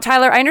 Now,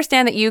 Tyler, I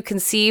understand that you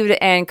conceived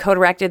and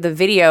co-directed the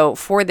video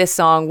for this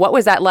song. What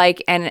was that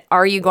like? And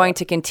are you going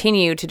to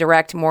continue to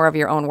direct more of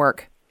your own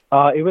work?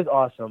 It was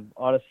awesome.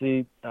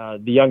 Honestly, the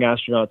young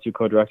astronauts who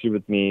co-directed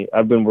with me,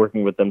 I've been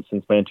working with them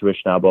since my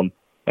Intuition album,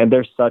 and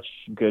they're such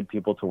good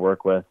people to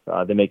work with.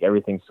 They make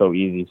everything so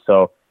easy.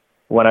 So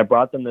when I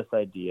brought them this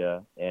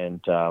idea and,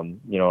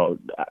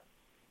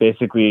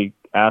 basically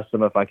asked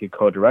them if I could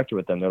co-direct it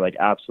with them, they're like,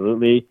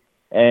 absolutely.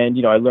 And,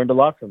 I learned a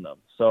lot from them.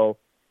 So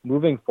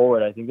moving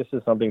forward, I think this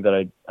is something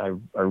that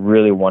I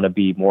really want to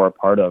be more a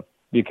part of,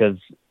 because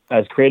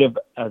as creative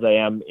as I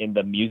am in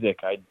the music,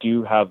 I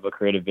do have a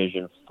creative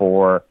vision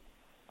for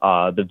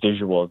the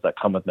visuals that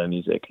come with my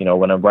music.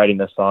 When I'm writing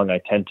this song, I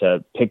tend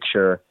to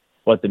picture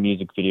what the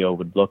music video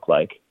would look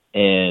like,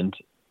 and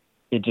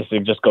it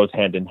just goes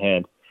hand in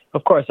hand.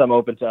 Of course, I'm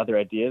open to other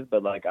ideas,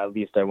 but like at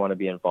least I want to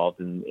be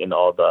involved in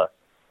all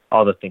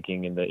the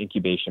thinking and the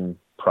incubation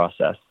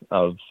process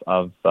of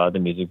the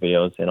music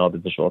videos and all the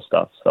visual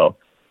stuff. So,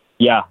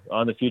 yeah,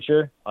 on the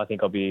future, I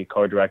think I'll be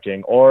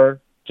co-directing or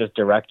just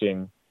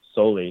directing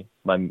solely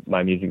my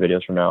music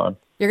videos from now on.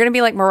 You're going to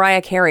be like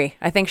Mariah Carey.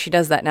 I think she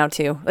does that now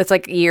too. It's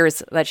like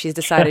years that she's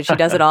decided she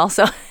does it all.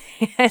 So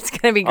it's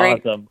going to be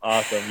great.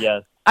 Awesome.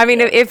 Yes. I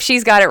mean, if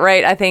she's got it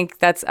right, I think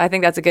that's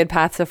a good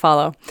path to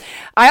follow.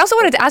 I also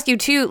wanted to ask you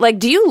too, like,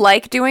 do you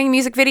like doing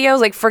music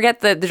videos? Like, forget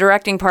the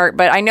directing part,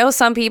 but I know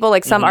some people,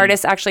 like some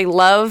artists actually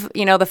love,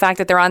 the fact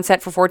that they're on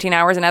set for 14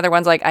 hours, and other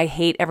ones like, I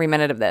hate every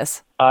minute of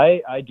this.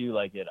 I do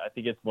like it. I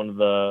think it's one of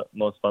the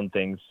most fun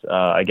things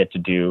I get to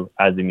do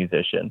as a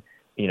musician.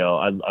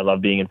 I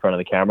love being in front of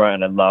the camera,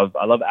 and I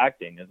love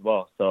acting as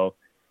well. So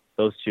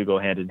those two go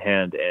hand in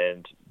hand,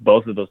 and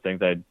both of those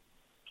things I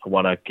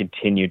want to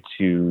continue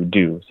to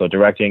do. So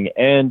directing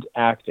and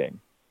acting.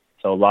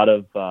 So a lot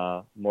of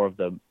more of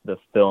the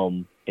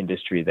film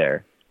industry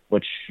there,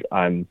 which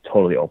I'm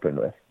totally open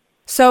with.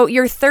 So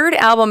your third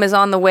album is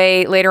on the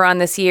way later on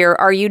this year.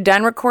 Are you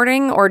done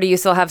recording, or do you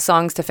still have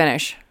songs to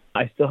finish?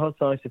 I still have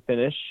songs to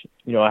finish.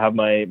 I have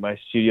my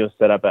studio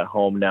set up at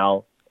home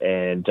now.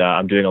 And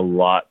I'm doing a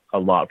lot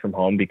from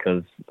home,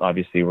 because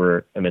obviously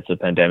we're amidst a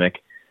pandemic.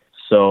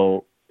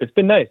 So it's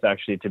been nice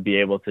actually to be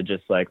able to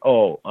just like,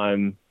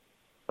 I'm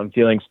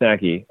feeling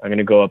snacky, I'm going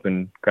to go up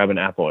and grab an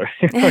apple or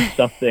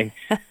something.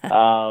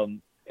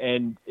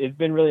 And it's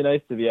been really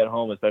nice to be at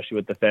home, especially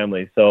with the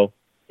family. So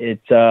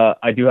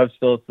I do have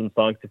still some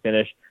songs to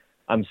finish.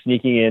 I'm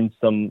sneaking in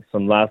some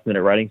last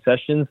minute writing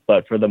sessions,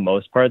 but for the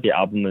most part, the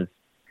album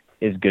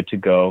is good to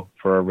go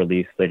for a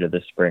release later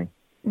this spring.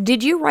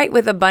 Did you write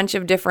with a bunch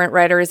of different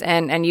writers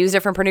and use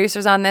different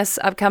producers on this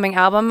upcoming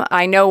album?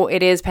 I know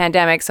it is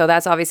pandemic, so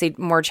that's obviously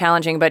more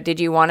challenging, but did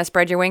you want to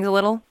spread your wings a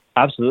little?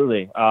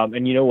 Absolutely.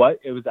 And you know what?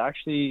 It was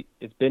actually,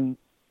 it's been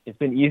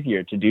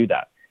easier to do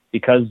that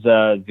because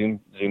Zoom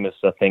is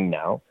a thing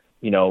now.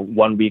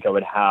 1 week I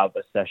would have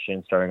a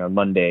session starting on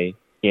Monday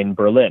in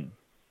Berlin.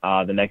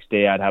 The next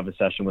day I'd have a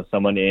session with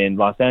someone in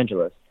Los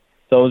Angeles.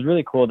 So it was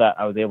really cool that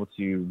I was able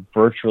to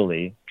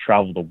virtually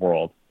travel the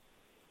world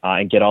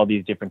and get all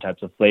these different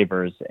types of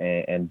flavors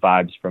and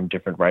vibes from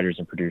different writers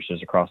and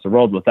producers across the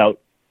world without,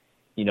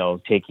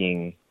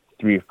 taking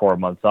 3 or 4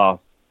 months off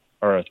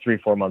or 3 or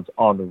 4 months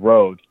on the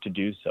road to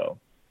do so.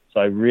 So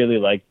I really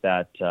liked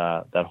that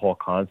whole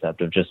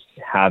concept of just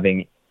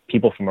having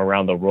people from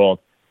around the world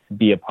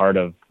be a part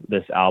of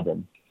this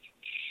album.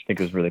 I think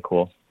it was really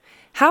cool.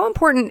 How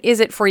important is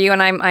it for you?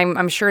 And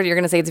I'm sure you're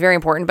going to say it's very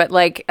important, but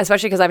like,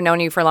 especially because I've known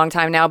you for a long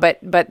time now, but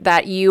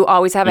that you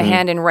always have a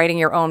hand in writing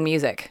your own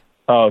music.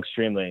 Oh,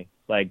 extremely.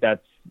 Like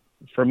that's,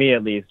 for me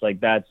at least, like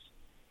that's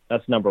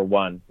number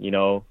one.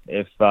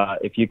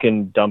 If you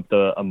can dump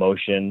the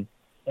emotion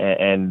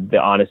and the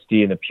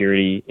honesty and the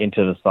purity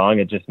into the song,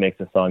 it just makes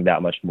the song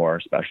that much more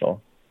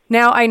special.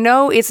 Now, I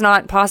know it's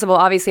not possible,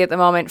 obviously, at the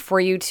moment for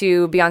you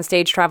to be on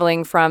stage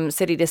traveling from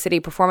city to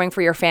city performing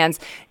for your fans.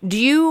 Do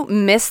you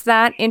miss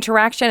that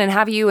interaction, and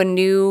have you a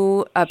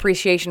new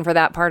appreciation for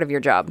that part of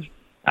your job?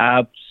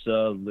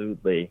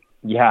 Absolutely.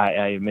 Yeah,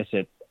 I miss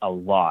it a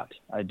lot.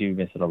 I do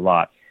miss it a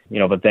lot.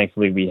 But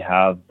thankfully we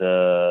have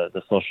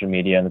the social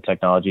media and the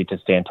technology to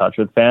stay in touch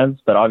with fans.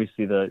 But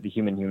obviously the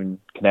human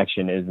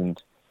connection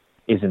isn't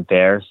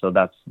there. So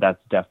that's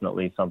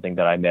definitely something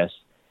that I miss.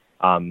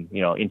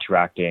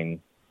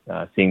 Interacting,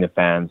 seeing the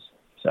fans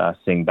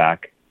sing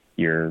back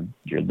your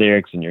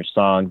lyrics and your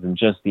songs, and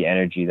just the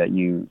energy that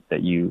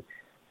you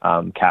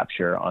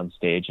capture on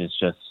stage is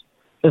just,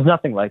 there's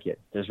nothing like it.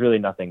 There's really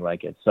nothing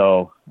like it.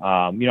 So,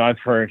 I've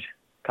heard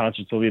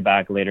concerts will be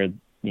back later,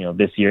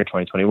 this year,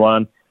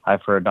 2021.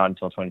 I've heard not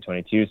until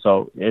 2022.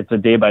 So it's a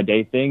day by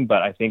day thing.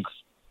 But I think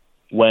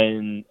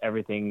when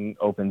everything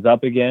opens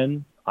up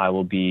again, I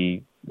will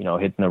be,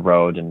 hitting the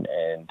road and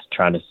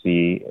trying to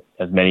see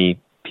as many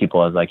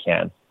people as I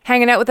can.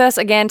 Hanging out with us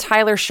again,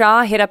 Tyler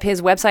Shaw. Hit up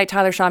his website,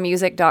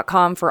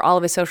 tylershawmusic.com, for all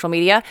of his social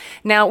media.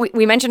 Now,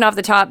 we mentioned off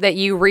the top that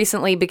you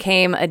recently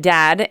became a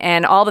dad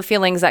and all the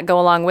feelings that go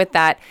along with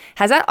that.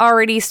 Has that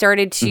already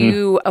started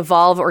to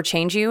evolve or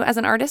change you as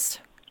an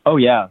artist? Oh,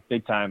 yeah,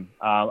 big time.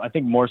 I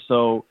think more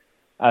so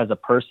as a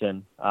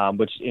person,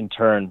 which in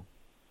turn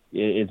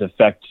it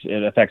affects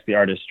the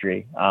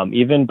artistry.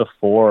 Even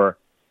before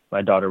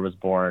my daughter was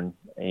born,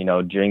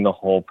 during the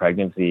whole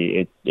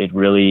pregnancy, it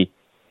really,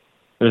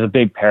 there's a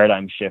big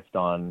paradigm shift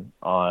on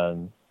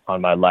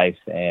my life,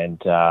 and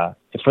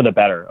it's for the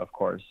better, of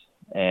course.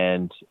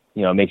 And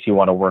it makes you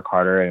want to work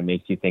harder, and it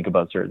makes you think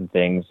about certain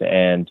things.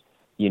 And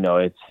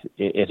it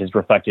is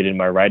reflected in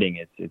my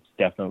writing. It's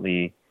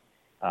definitely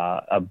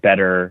a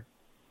better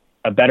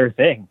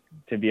thing,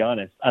 to be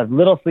honest. As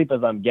little sleep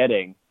as I'm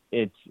getting,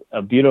 it's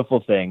a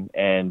beautiful thing,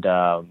 and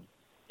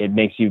it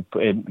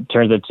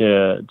turns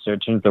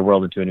the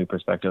world into a new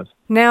perspective.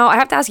 Now, I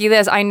have to ask you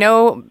this. I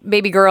know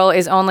baby girl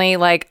is only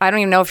I don't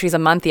even know if she's a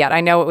month yet.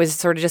 I know it was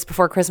sort of just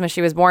before Christmas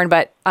she was born,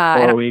 but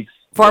 4 weeks.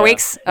 4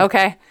 weeks?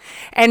 Okay.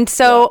 And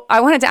so I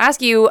wanted to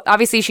ask you,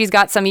 obviously she's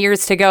got some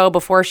years to go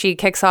before she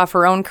kicks off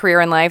her own career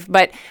in life,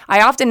 but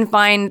I often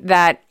find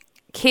that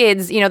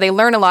kids, they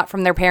learn a lot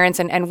from their parents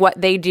and what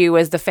they do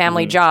as the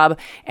family job.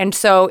 And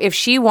so if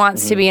she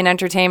wants to be in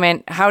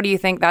entertainment, how do you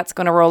think that's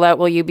going to roll out?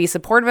 Will you be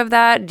supportive of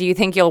that? Do you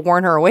think you'll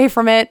warn her away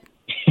from it?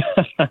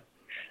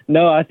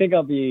 No, I think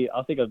I'll be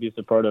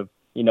supportive.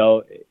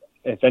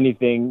 If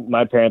anything,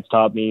 my parents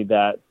taught me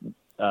that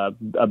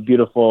a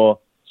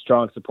beautiful,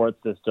 strong support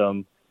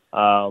system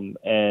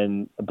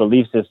and a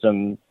belief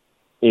system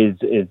is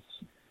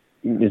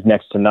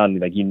next to none.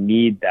 Like, you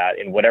need that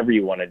in whatever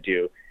you want to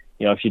do.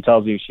 If she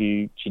tells you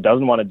she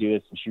doesn't want to do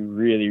this and she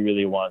really,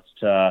 really wants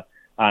to,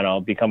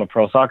 become a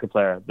pro soccer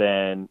player,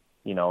 then,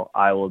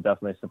 I will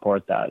definitely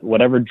support that.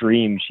 Whatever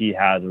dream she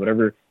has,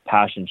 whatever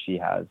passion she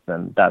has,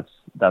 then that's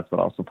what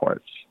I'll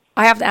support.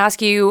 I have to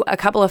ask you a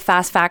couple of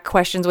fast fact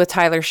questions with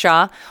Tyler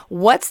Shaw.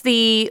 What's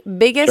the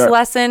biggest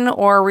lesson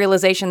or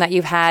realization that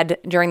you've had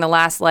during the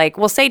last,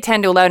 we'll say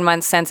 10 to 11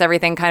 months since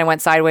everything kind of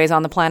went sideways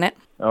on the planet?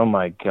 Oh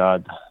my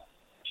God.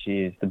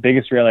 Jeez, the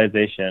biggest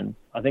realization.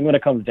 I think when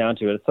it comes down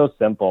to it, it's so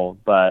simple,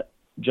 but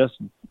just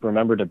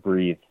remember to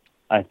breathe,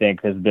 I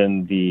think, has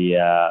been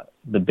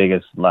the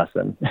biggest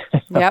lesson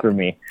for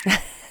me.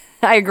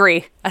 I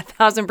agree,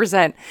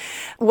 1,000%.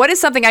 What is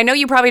something, I know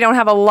you probably don't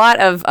have a lot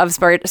of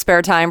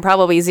spare time,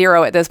 probably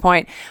zero at this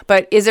point,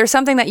 but is there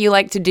something that you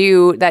like to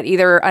do that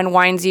either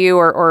unwinds you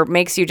or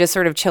makes you just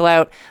sort of chill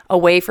out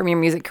away from your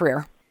music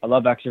career? I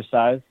love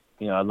exercise.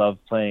 I love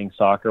playing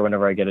soccer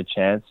whenever I get a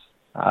chance.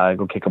 I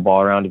go kick a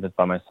ball around if it's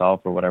by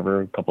myself or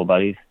whatever, a couple of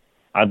buddies.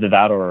 Either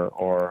that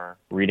or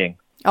reading.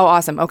 Oh,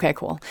 awesome. Okay,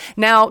 cool.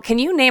 Now, can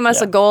you name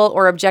us a goal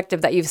or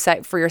objective that you've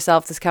set for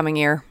yourself this coming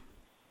year?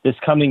 This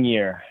coming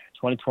year,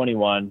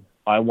 2021,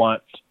 I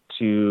want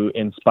to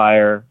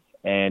inspire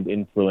and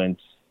influence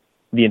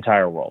the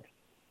entire world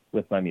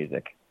with my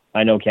music.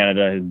 I know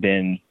Canada has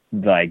been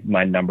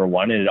my number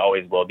one, and it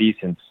always will be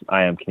since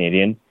I am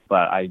Canadian,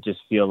 but I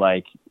just feel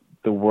like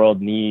the world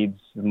needs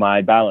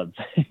my ballads,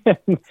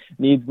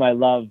 needs my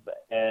love,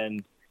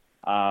 and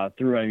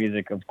through my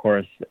music, of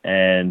course.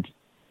 And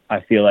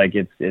I feel like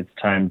it's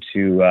time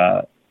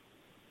to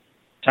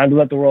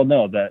let the world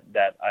know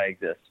that I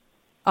exist.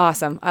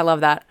 Awesome. I love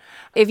that.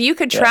 If you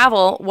could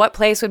travel, what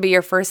place would be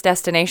your first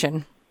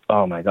destination?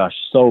 Oh my gosh,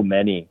 so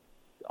many.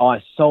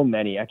 So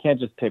many. I can't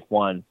just pick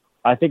one.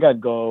 I think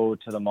I'd go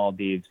to the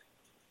Maldives.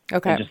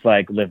 Okay. And just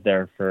live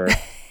there for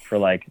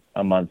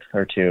a month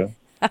or two.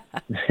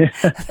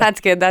 That's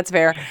good. That's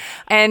fair.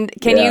 And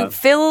can you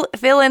fill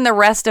in the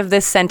rest of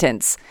this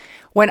sentence?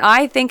 When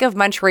I think of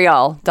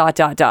Montreal, ...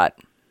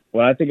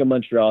 When I think of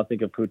Montreal, I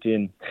think of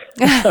Poutine.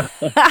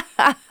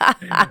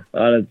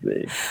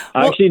 Honestly.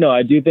 Actually, no,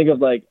 I do think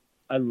of I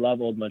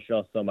love old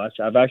Montreal so much.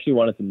 I've actually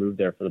wanted to move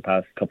there for the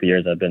past couple of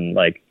years. I've been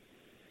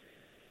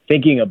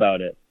thinking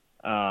about it.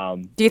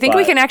 Do you think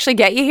we can actually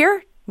get you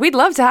here? We'd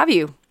love to have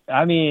you.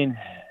 I mean,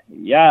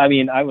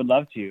 I would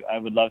love to.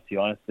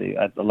 Honestly.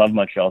 I love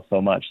Montreal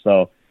so much.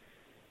 So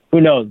who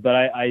knows? But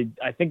I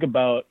think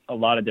about a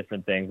lot of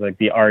different things, like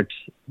the art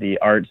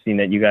scene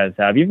that you guys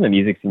have, even the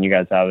music scene you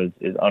guys have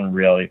is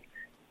unreal.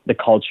 The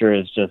culture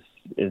is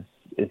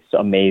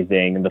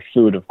amazing. And the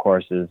food, of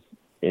course,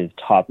 is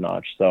top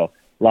notch. So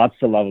lots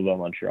to love about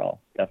Montreal,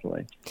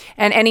 definitely.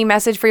 And any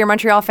message for your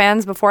Montreal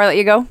fans before I let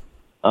you go?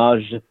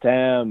 Je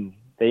t'aime.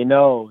 They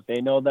know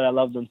that I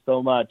love them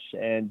so much,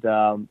 and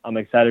I'm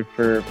excited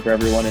for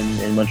everyone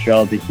in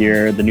Montreal to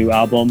hear the new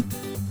album.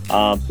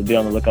 So be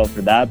on the lookout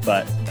for that.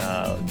 But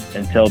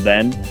until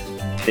then,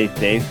 stay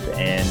safe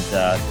and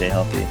stay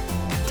healthy.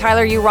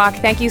 Tyler, you rock.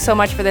 Thank you so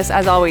much for this,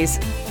 as always.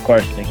 Of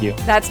course, thank you.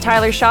 That's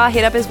Tyler Shaw.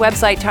 Hit up his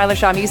website,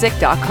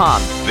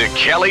 tylershawmusic.com. The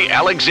Kelly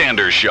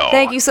Alexander Show.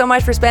 Thank you so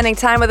much for spending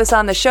time with us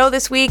on the show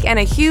this week, and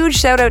a huge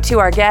shout out to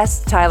our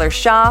guests, Tyler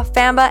Shaw,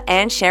 Famba,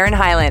 and Sharon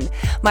Hyland.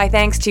 My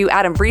thanks to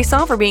Adam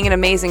Brisson for being an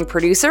amazing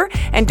producer,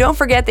 and don't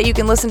forget that you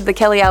can listen to The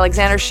Kelly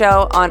Alexander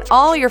Show on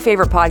all your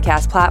favorite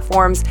podcast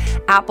platforms,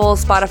 Apple,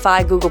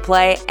 Spotify, Google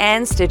Play,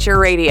 and Stitcher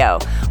Radio.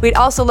 We'd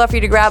also love for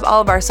you to grab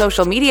all of our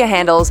social media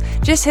handles.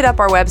 Just hit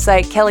up our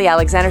website,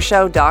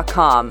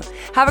 kellyalexandershow.com.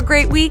 Have a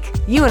great week.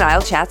 You and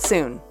I'll chat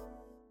soon.